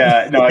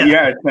 Yeah, no, you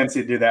had a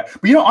tendency to do that.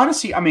 But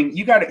honestly, I mean,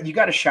 you got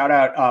to shout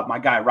out my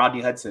guy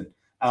Rodney Hudson.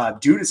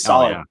 Dude is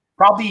solid.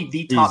 Probably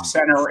the top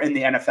center in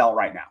the NFL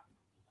right now.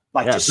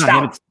 Like just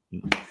stout.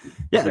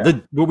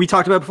 What we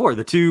talked about before,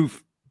 the two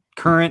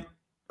current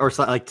or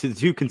like the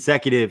two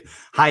consecutive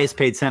highest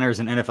paid centers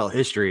in NFL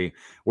history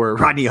were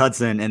Rodney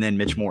Hudson and then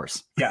Mitch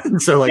Morse. Yeah.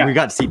 So like we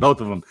got to see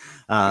both of them.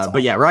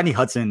 But yeah, Rodney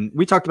Hudson,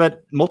 we talked about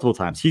multiple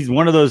times. He's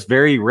one of those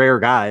very rare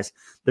guys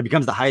that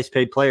becomes the highest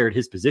paid player at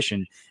his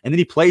position. And then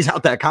he plays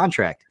out that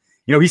contract.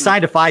 He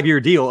signed a 5-year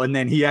deal, and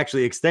then he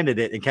actually extended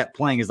it and kept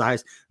playing as the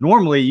highest.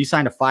 Normally you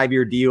sign a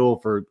 5-year deal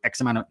for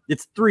X amount of,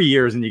 it's 3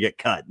 years and you get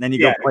cut. And then you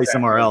go play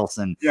somewhere else.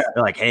 And they're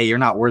like, hey, you're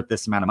not worth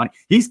this amount of money.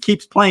 He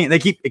keeps playing. They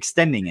keep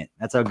extending it.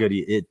 That's how good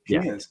he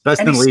is.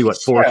 Best in the league,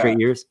 4 straight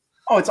years?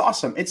 Oh, it's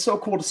awesome. It's so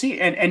cool to see.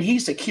 And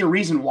he's a key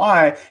reason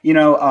why,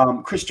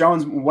 Chris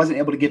Jones wasn't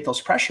able to get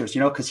those pressures,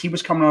 because he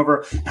was coming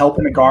over,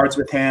 helping the guards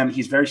with him.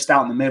 He's very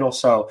stout in the middle.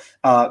 So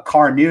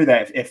Carr knew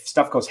that if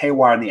stuff goes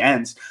haywire in the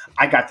ends,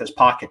 I got this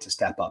pocket to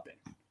step up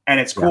in. And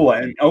it's cool.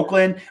 And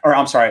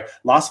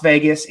Las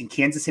Vegas and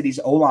Kansas City's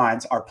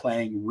O-lines are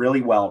playing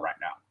really well right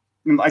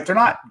now. Like they're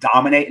not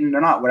dominating,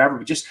 they're not whatever,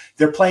 but just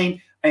they're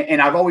playing.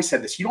 And I've always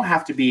said this, you don't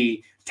have to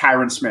be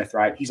Tyron Smith,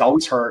 right? He's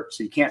always hurt,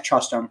 so you can't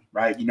trust him,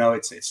 right?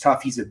 It's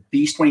tough. He's a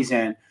beast when he's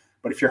in,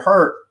 but if you're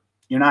hurt,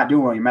 you're not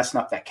doing well. You're messing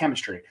up that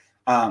chemistry.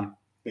 The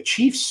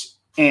Chiefs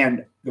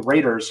and the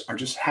Raiders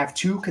have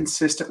two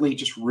consistently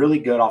just really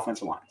good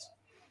offensive lines,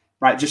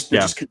 right? They're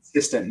just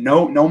consistent.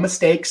 No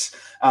mistakes.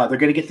 They're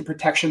going to get the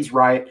protections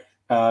right.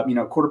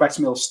 Quarterbacks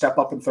will step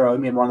up and throw.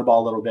 Run the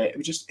ball a little bit.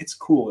 It's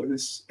cool.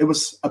 It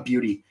was a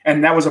beauty,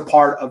 and that was a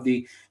part of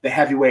the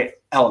heavyweight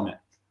element.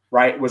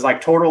 Right? It was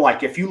like total,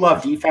 like if you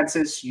love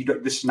defenses,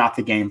 this is not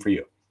the game for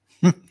you.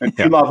 If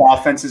you love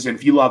offenses and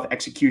if you love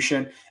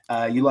execution,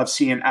 you love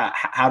seeing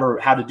how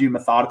to do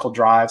methodical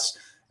drives.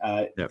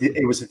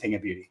 It was a thing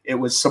of beauty. It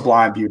was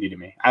sublime beauty to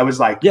me. I was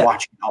like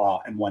watching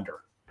awe and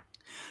wonder.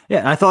 Yeah,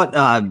 and I thought,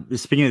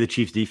 speaking of the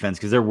Chiefs defense,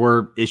 because there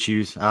were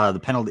issues, the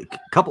penalty,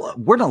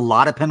 weren't a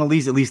lot of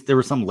penalties, at least there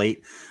were some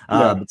late,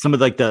 but some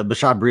of like the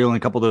Bashaud Breeland and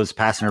a couple of those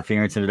pass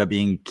interference ended up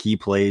being key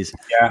plays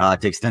to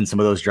extend some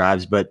of those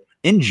drives. But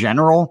in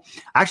general,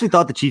 I actually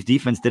thought the Chiefs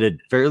defense did a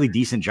fairly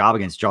decent job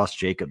against Josh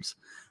Jacobs.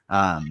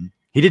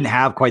 He didn't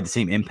have quite the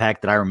same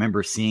impact that I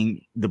remember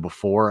seeing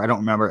before. I don't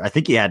remember. I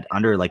think he had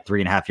under like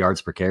 3.5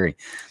 yards per carry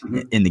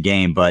in the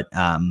game. But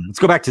let's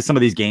go back to some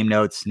of these game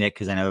notes, Nick,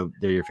 because I know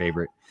they're your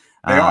favorite.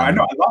 They are. I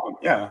know. I love them.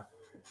 Yeah.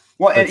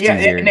 Well,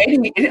 and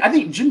I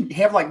think didn't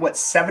he have like what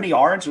 70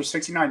 yards or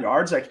 69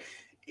 yards? Like,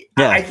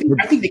 yeah, I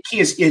think the key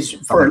is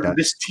for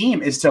this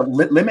team is to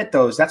limit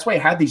those. That's why I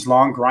had these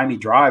long, grimy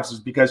drives, is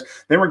because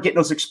they were getting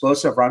those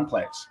explosive run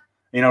plays.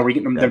 You know, we're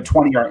getting them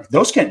 20 yards.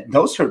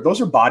 Those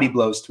are body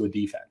blows to a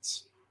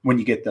defense when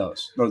you get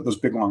those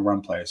big long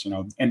run plays. You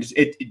know, and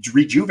it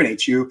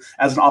rejuvenates you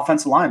as an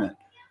offensive lineman.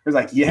 It's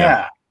like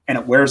and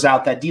it wears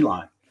out that D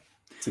line.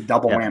 It's a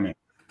double whammy.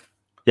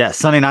 Yeah,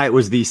 Sunday night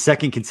was the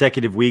second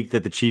consecutive week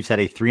that the Chiefs had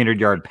a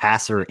 300-yard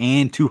passer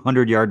and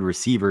 200-yard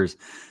receivers,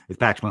 with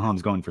Patrick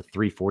Mahomes going for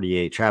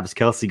 348, Travis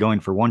Kelce going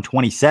for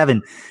 127,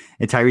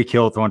 and Tyreek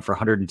Hill throwing for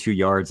 102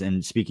 yards.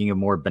 And speaking of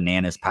more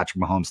bananas Patrick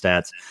Mahomes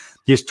stats,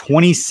 he has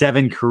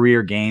 27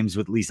 career games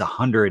with at least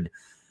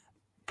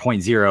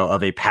 100.0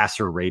 of a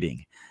passer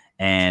rating.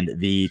 And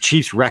the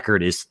Chiefs'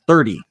 record is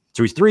 30.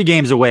 So he's 3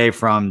 games away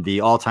from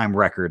the all-time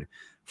record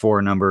for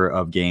a number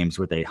of games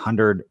with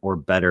 100 or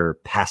better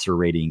passer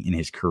rating in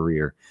his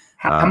career.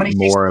 How many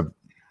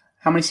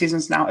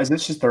seasons now? Is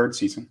this his 3rd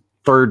season?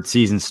 3rd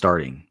season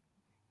starting.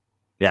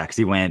 Yeah, because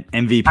he went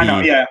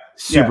MVP,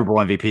 Super Bowl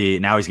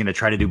MVP. Now he's going to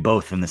try to do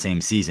both in the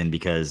same season,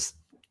 because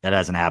that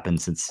hasn't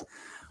happened since, I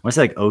want to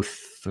say, like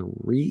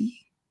 03?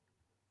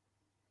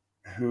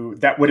 Who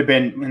that would have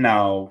been?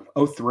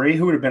 03.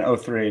 Who would have been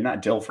 03?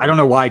 Not Dilfer. I don't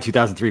know why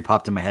 2003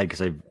 popped in my head,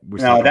 because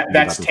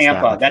that's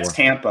Tampa. That's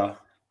Tampa.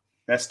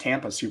 That's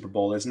Tampa Super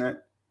Bowl, isn't it?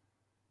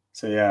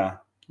 So yeah,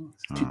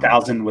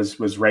 2000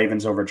 was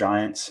Ravens over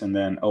Giants, and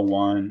then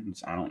 01.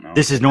 I don't know.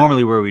 This is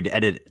normally where we'd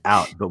edit it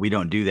out, but we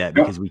don't do that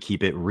because we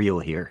keep it real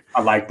here.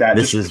 I like that.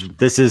 This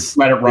is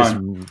let it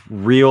run,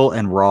 real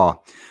and raw.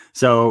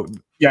 So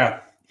yeah,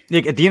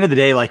 Nick, at the end of the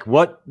day, like,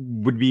 what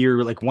would be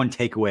your one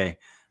takeaway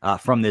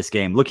from this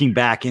game? Looking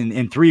back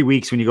in 3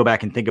 weeks, when you go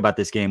back and think about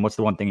this game, what's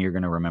the one thing you're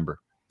going to remember?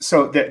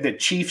 So the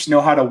Chiefs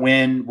know how to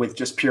win with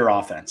just pure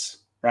offense.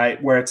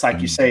 Right, where it's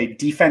like you say,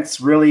 defense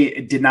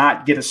really did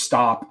not get a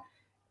stop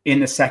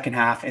in the second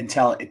half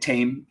until it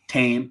came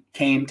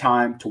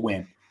time to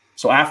win.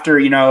 So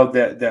after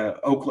the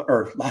Oakland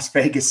or Las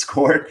Vegas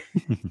scored,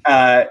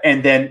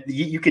 and then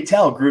you could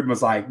tell Gruden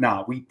was like,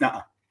 "Nah."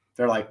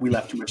 They're like, "We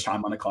left too much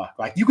time on the clock."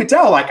 Like, you could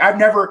tell. Like, I've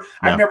never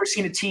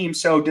seen a team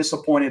so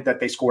disappointed that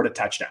they scored a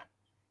touchdown.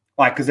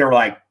 Like, because they were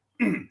like,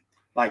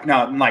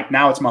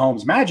 now it's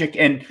Mahomes' magic.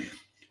 And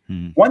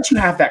once you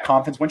have that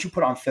confidence, once you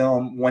put on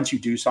film, once you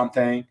do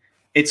something,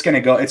 it's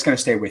going to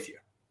stay with you.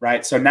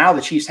 Right. So now the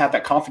Chiefs have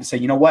that confidence, say,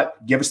 you know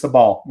what, give us the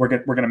ball. We're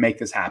going to make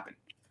this happen.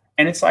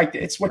 And it's like,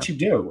 it's what you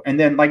do. And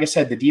then, like I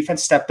said, the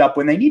defense stepped up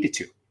when they needed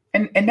to.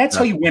 And that's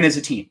how you win as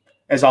a team,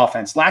 as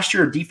offense. Last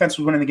year, defense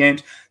was winning the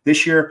games.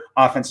 This year,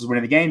 offense is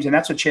winning the games. And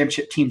that's what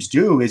championship teams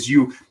do, is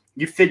you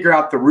figure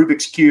out the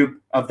Rubik's Cube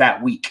of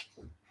that week.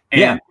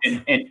 And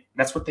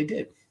that's what they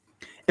did.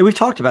 And we've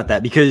talked about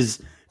that,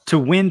 because to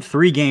win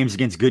 3 games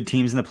against good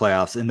teams in the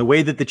playoffs, and the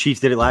way that the Chiefs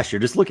did it last year,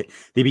 just look at,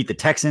 they beat the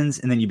Texans,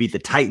 and then you beat the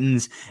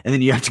Titans, and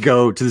then you have to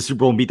go to the Super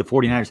Bowl and beat the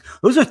 49ers.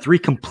 Those are 3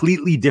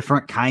 completely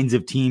different kinds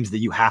of teams that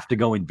you have to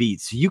go and beat.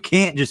 So you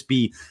can't just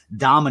be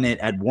dominant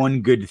at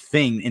one good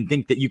thing and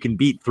think that you can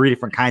beat 3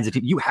 different kinds of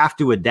teams. You have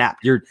to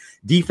adapt. Your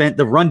defense,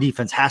 the run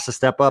defense, has to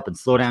step up and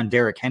slow down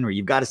Derrick Henry.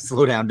 You've got to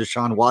slow down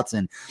Deshaun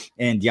Watson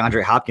and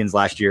DeAndre Hopkins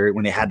last year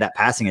when they had that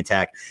passing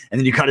attack. And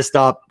then you got to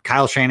stop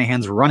Kyle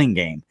Shanahan's running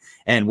game.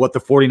 And what the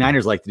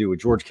 49ers like to do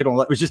with George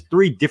Kittle. It was just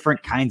 3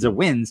 different kinds of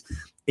wins,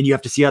 and you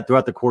have to see out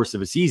throughout the course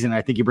of a season.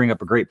 I think you bring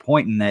up a great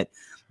point in that,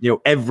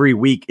 every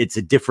week it's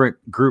a different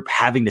group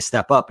having to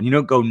step up, and you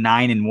don't go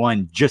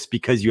 9-1 just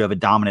because you have a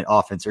dominant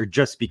offense or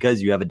just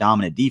because you have a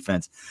dominant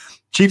defense.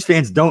 Chiefs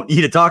fans don't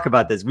need to talk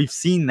about this. We've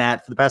seen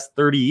that for the past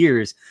 30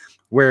 years,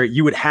 where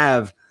you would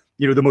have,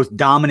 the most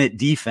dominant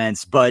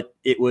defense, but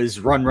it was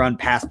run,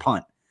 pass,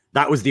 punt.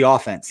 That was the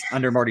offense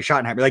under Marty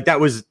Schottenheimer. Like,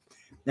 that was.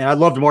 And I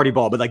loved Marty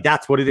Ball, but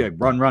that's what it is.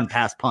 Run,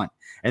 pass, punt.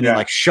 And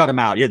then shut them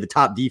out. You had the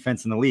top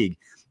defense in the league.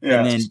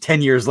 And then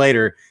 10 years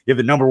later, you have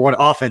the number 1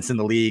 offense in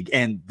the league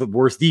and the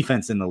worst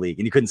defense in the league.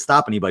 And you couldn't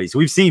stop anybody. So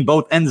we've seen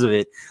both ends of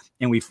it.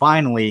 And we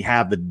finally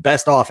have the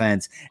best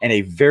offense and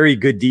a very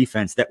good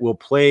defense that will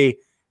play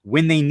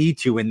when they need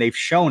to. And they've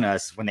shown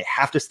us when they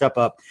have to step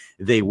up,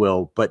 they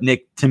will. But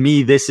Nick, to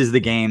me, this is the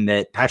game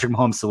that Patrick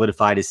Mahomes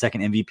solidified his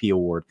 2nd MVP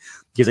award,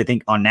 because I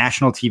think on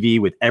national TV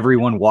with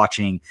everyone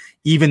watching,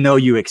 even though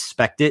you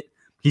expect it,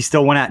 he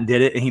still went out and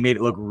did it, and he made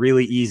it look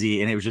really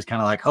easy. And it was just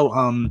kind of like,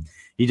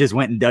 he just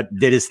went and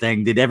did his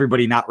thing. Did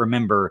everybody not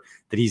remember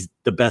that he's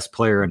the best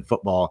player in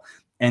football?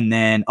 And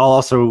then I'll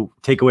also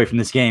take away from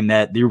this game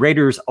that the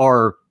Raiders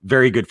are a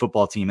very good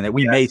football team, and that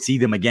we may see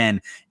them again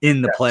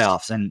in the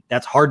playoffs. And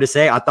that's hard to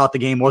say. I thought the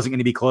game wasn't going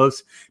to be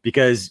close,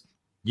 because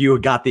you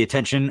got the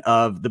attention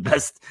of the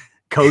best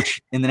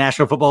coach in the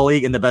National Football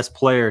League and the best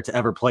player to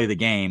ever play the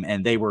game,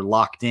 and they were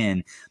locked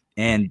in.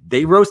 And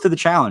they rose to the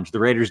challenge. The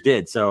Raiders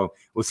did. So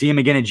we'll see him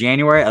again in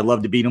January. I'd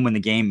love to beat him when the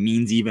game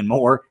means even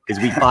more,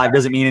 because week 5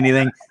 doesn't mean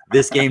anything.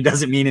 This game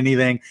doesn't mean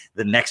anything.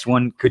 The next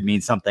one could mean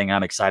something.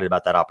 I'm excited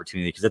about that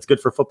opportunity, because that's good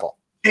for football.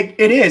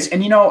 It is.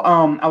 And,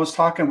 I was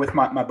talking with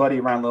my buddy,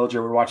 Ryan Lilliger. We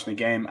were watching the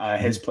game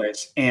at his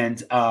place.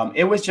 And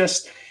it was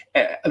just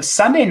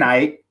Sunday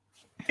night.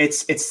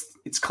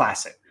 It's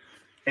classic.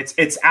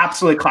 It's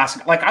absolutely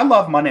classic. Like, I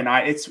love Monday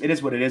night. It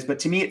is what it is. But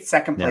to me, it's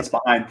second place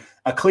behind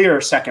a clear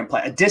second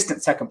place, a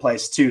distant second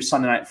place to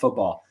Sunday Night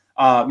Football.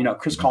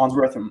 Chris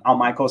Collinsworth and Al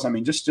Michaels. I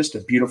mean, just a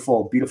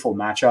beautiful, beautiful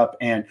matchup.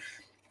 And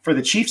for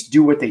the Chiefs to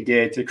do what they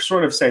did, to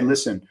sort of say,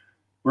 listen,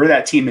 we're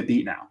that team to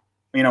beat now.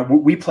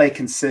 We play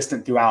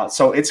consistent throughout.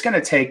 So it's going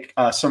to take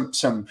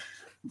some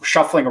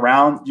shuffling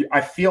around.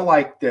 I feel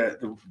like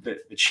the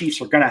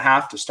Chiefs are going to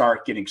have to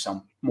start getting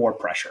some more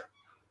pressure.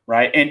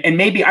 Right. And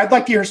maybe I'd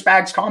like to hear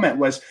Spag's comment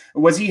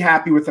was he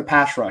happy with the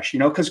pass rush?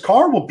 Because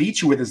Carr will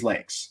beat you with his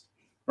legs.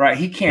 Right.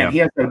 He can. Yeah. He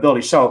has that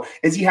ability. So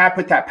is he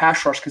happy with that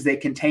pass rush because they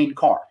contained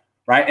Carr?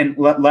 Right. And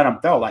let him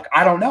throw. Like,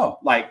 I don't know.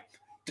 Like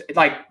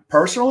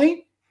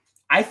personally,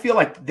 I feel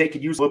like they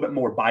could use a little bit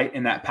more bite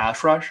in that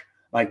pass rush.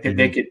 Like that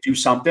they could do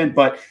something.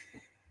 But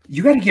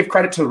you got to give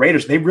credit to the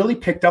Raiders. They really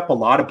picked up a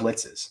lot of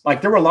blitzes.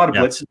 Like, there were a lot of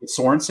blitzes with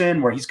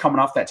Sorensen where he's coming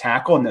off that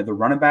tackle and the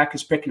running back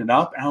is picking it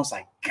up. And I was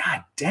like,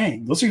 God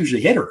dang, those are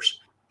usually hitters.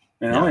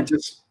 And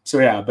just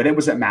but it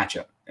was a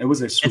matchup. It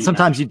was a sweet and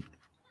sometimes matchup.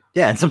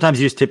 And sometimes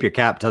you just tip your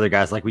cap to other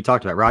guys like we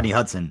talked about, Rodney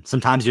Hudson.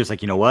 Sometimes you're just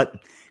like, you know what?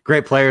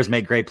 Great players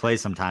make great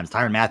plays sometimes.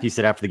 Tyrann Mathieu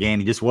said after the game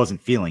he just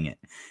wasn't feeling it.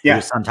 Yeah.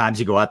 Sometimes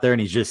you go out there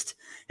and he's just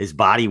his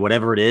body,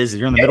 whatever it is,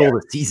 you're in the middle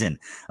of the season.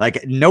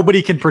 Like,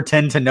 nobody can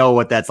pretend to know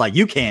what that's like.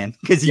 You can,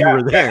 because you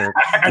were there.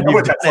 I know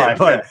what that's like.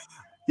 But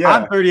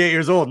I'm 38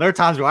 years old, and there are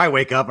times where I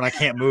wake up and I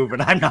can't move,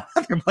 and I'm not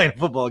playing a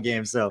football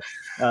game. So,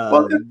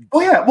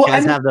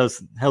 guys have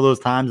those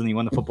times, and you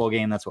win the football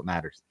game. That's what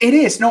matters. It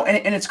is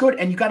and it's good,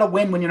 and you got to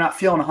win when you're not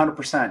feeling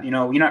 100%.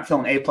 You're not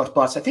feeling A++.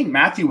 I think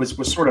Matthew was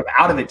sort of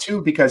out of it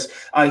too, because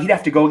he'd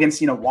have to go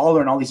against Waller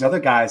and all these other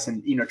guys,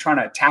 and trying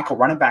to tackle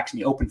running backs in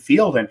the open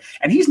field, and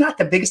he's not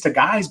the biggest of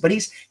guys, but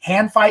he's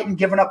hand fighting,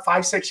 giving up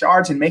 5-6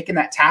 yards, and making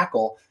that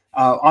tackle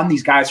on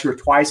these guys who are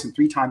twice and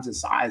 3 times his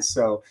size.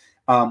 So.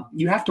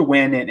 You have to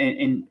win,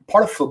 and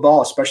part of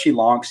football, especially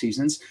long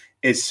seasons,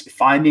 is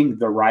finding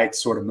the right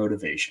sort of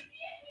motivation.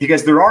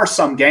 Because there are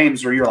some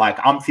games where you're like,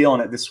 I'm feeling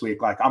it this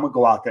week. Like, I'm going to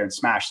go out there and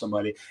smash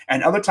somebody.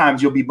 And other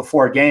times you'll be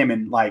before a game,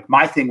 and like,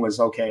 my thing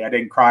was, okay, I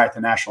didn't cry at the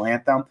national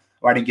anthem,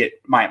 or I didn't get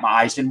my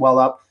eyes didn't well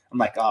up. I'm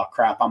like, oh,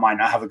 crap, I might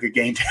not have a good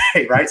game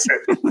today, right? So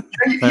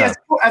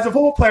as a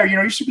football player,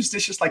 you're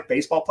superstitious like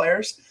baseball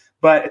players.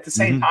 But at the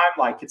same time,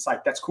 like, it's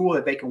like, that's cool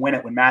that they can win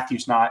it when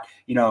Matthew's not,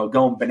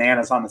 going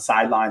bananas on the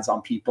sidelines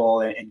on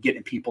people and getting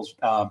in people's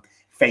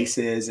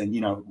faces and,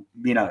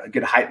 being a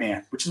good hype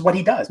man, which is what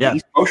he does. Yeah.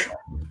 He's emotional.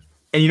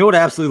 And you know what I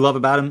absolutely love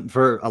about him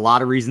for a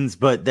lot of reasons,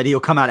 but that he'll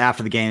come out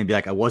after the game and be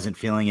like, I wasn't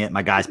feeling it.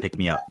 My guys picked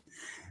me up.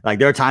 Like,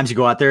 there are times you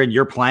go out there and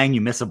you're playing,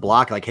 you miss a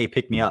block, like, hey,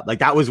 pick me up. Like,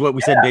 that was what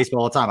we said in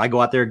baseball all the time. I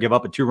go out there, give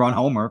up a 2-run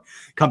homer,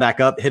 come back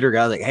up, hit her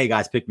guy, like, hey,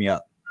 guys, pick me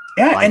up.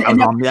 Yeah, like,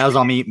 that was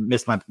on me,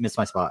 missed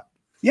my spot.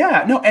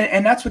 Yeah, no,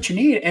 and that's what you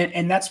need,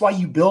 and that's why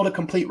you build a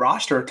complete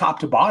roster, top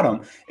to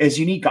bottom, is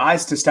you need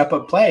guys to step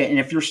up, play, and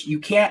if you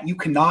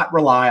cannot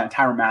rely on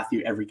Tyrann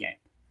Mathieu every game.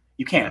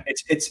 You can't.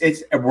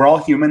 It's we're all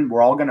human.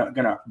 We're all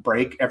gonna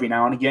break every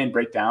now and again,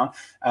 break down,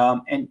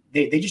 and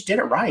they just did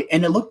it right,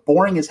 and it looked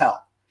boring as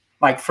hell.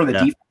 Like, for the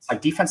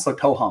defense, defense looked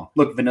ho-hum,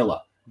 looked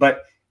vanilla,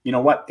 but you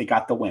know what? They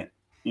got the win.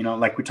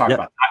 Like we talked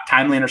about,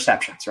 timely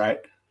interceptions, right?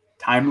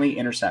 Timely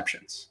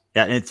interceptions.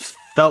 Yeah, and it's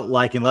felt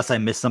like, unless I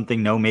missed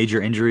something, no major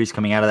injuries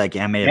coming out of that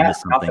game. I may have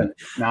missed something.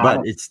 No. But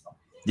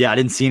I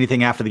didn't see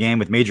anything after the game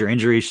with major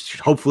injuries.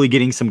 Hopefully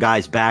getting some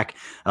guys back.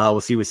 We'll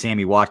see with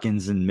Sammy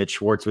Watkins and Mitch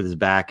Schwartz with his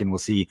back, and we'll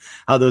see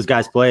how those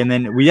guys play. And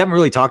then we haven't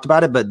really talked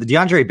about it, but the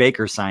DeAndre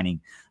Baker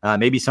signing,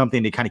 maybe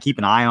something to kind of keep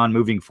an eye on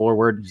moving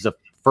forward. He's a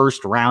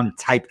first-round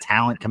type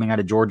talent coming out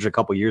of Georgia a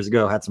couple years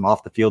ago, had some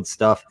off-the-field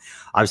stuff.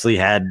 Obviously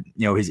had,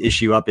 his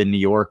issue up in New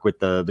York with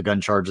the gun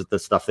charges, the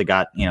stuff that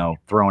got,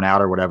 thrown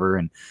out or whatever.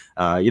 And,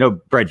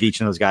 Brett Veach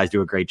and those guys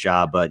do a great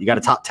job. But you got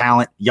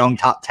a young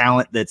top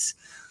talent that's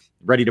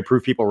ready to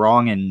prove people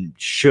wrong and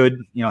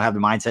should, have the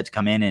mindset to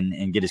come in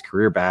and get his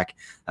career back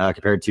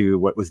compared to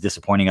what was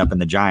disappointing up in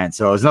the Giants.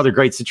 So it was another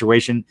great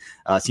situation.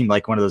 Seemed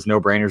like one of those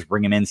no-brainers.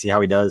 Bring him in, see how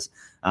he does.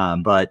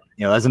 But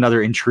that's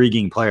another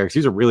intriguing player because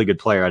he's a really good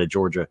player out of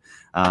Georgia.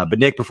 But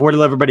Nick, before to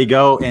let everybody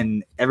go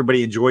and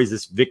everybody enjoys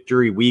this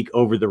victory week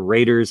over the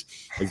Raiders,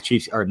 as the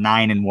Chiefs are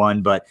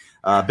 9-1, but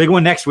big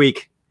one next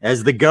week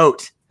as the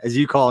GOAT, as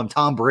you call him,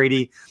 Tom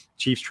Brady.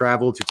 Chiefs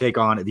travel to take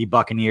on the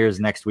Buccaneers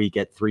next week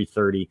at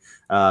 3:30.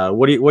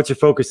 What's your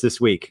focus this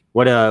week?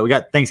 We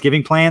got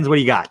Thanksgiving plans. What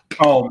do you got?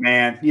 Oh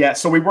man, yeah.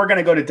 So we were going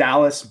to go to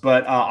Dallas,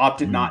 but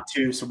opted not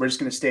to. So we're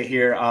just going to stay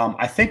here.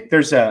 I think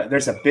there's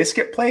a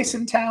biscuit place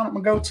in town I'm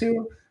gonna go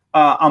to.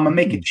 I'm gonna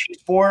make a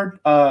cheese board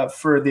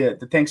for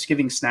the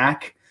Thanksgiving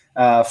snack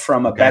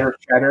from a Better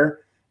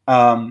Cheddar.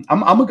 I'm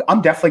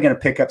definitely going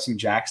to pick up some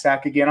Jack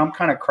Stack again. I'm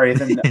kind of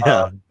craving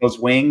those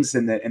wings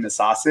and the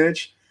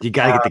sausage. You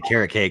got to get the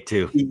carrot cake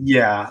too.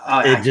 Yeah.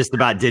 It just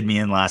about did me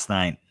in last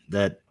night.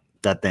 That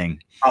that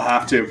thing. I'll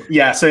have to.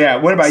 Yeah. So yeah.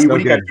 What about you? What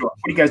are you guys doing?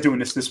 What are you guys doing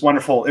this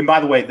wonderful? And by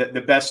the way,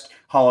 the best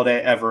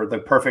holiday ever, the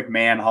perfect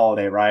man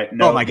holiday, right?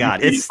 No, oh my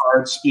God. It's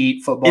cards,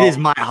 eat football. It is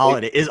my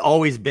holiday. It's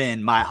always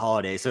been my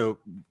holiday. So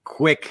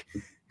quick.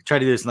 Try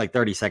to do this in like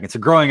 30 seconds. So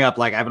growing up,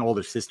 like I have an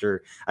older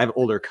sister, I have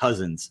older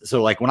cousins.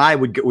 So like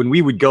when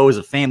we would go as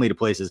a family to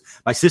places,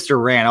 my sister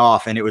ran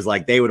off and it was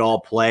like they would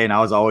all play and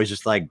I was always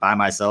just like by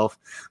myself,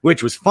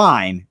 which was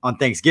fine on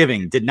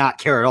Thanksgiving. Did not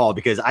care at all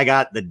because I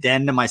got the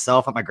den to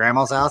myself at my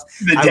grandma's house.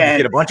 I would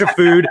get a bunch of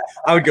food.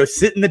 I would go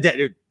sit in the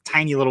den,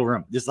 tiny little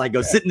room, just like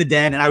go sit in the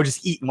den and I would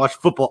just eat and watch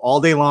football all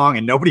day long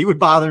and nobody would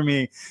bother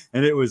me.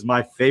 And it was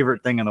my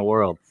favorite thing in the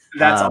world.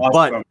 That's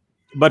awesome.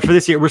 But for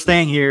this year, we're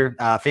staying here.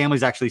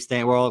 Family's actually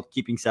staying. We're all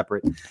keeping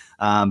separate,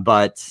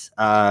 but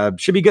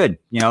should be good.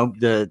 You know,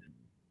 the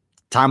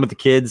time with the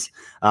kids.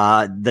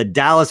 The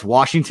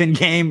Dallas-Washington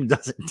game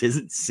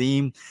doesn't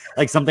seem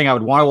like something I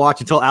would want to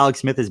watch until Alex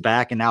Smith is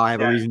back, and now I have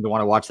a reason to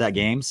want to watch that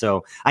game.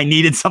 So I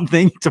needed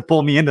something to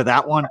pull me into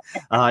that one.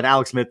 And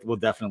Alex Smith will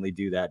definitely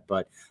do that.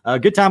 But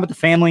good time with the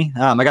family.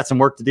 I got some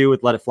work to do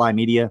with Let It Fly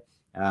Media.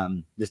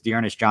 This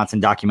Dearness Johnson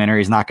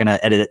documentary is not going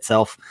to edit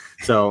itself,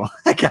 so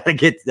I gotta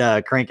get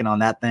cranking on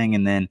that thing.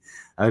 And then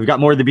we've got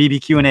more of the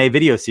BBQ&A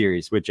video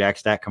series with Jack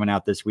Stack coming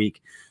out this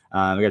week. We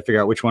got to figure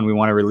out which one we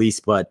want to release,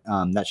 but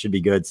that should be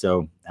good.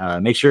 So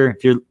make sure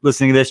if you're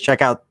listening to this,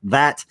 check out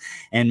that,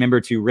 and remember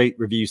to rate,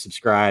 review,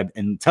 subscribe,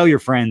 and tell your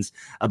friends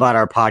about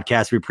our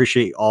podcast. We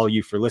appreciate all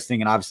you for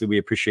listening, and obviously we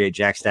appreciate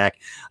Jack Stack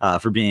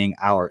for being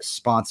our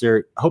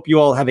sponsor. Hope you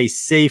all have a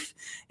safe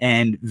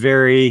and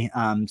very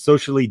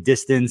socially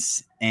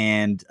distanced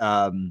and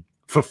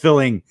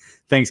fulfilling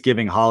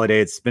Thanksgiving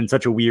holiday. It's been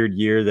such a weird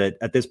year that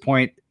at this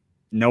point,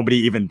 nobody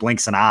even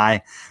blinks an eye,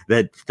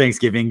 that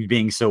Thanksgiving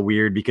being so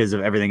weird because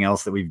of everything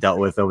else that we've dealt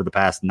with over the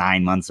past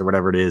 9 months or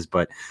whatever it is.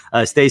 But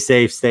stay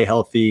safe, stay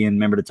healthy, and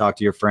remember to talk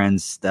to your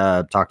friends,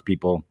 talk to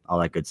people, all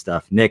that good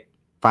stuff. Nick,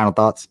 final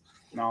thoughts?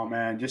 No,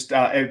 man, just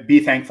be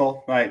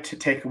thankful, right? To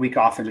take a week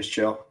off and just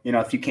chill. You know,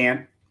 if you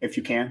can,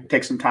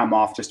 take some time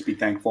off just to be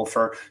thankful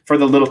for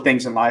the little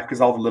things in life,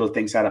 because all the little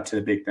things add up to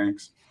the big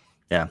things.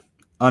 Yeah.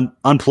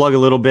 Unplug a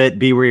little bit,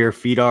 be where your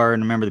feet are,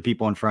 and remember the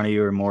people in front of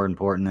you are more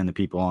important than the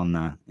people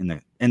on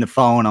in the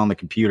phone, on the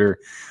computer,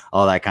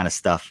 all that kind of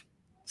stuff.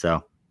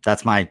 So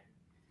that's my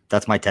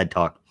TED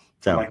Talk.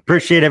 So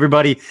appreciate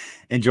everybody.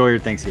 Enjoy your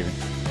Thanksgiving.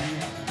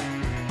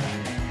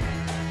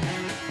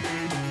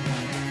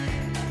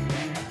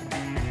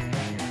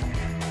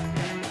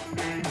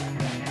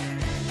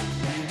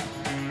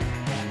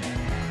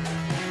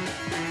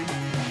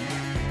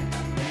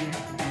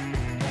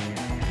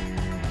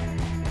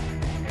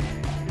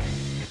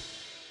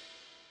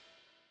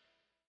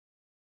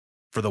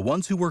 For the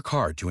ones who work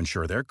hard to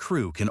ensure their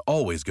crew can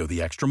always go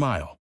the extra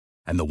mile,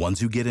 and the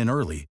ones who get in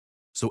early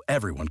so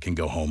everyone can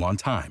go home on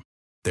time,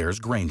 there's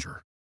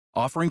Grainger,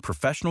 offering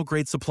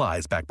professional-grade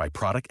supplies backed by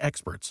product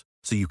experts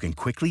so you can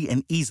quickly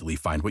and easily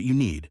find what you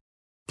need.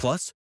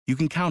 Plus, you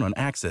can count on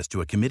access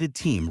to a committed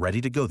team ready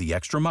to go the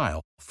extra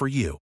mile for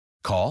you.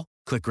 Call,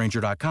 click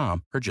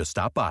Grainger.com, or just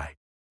stop by.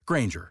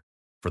 Grainger,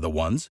 for the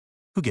ones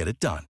who get it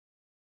done.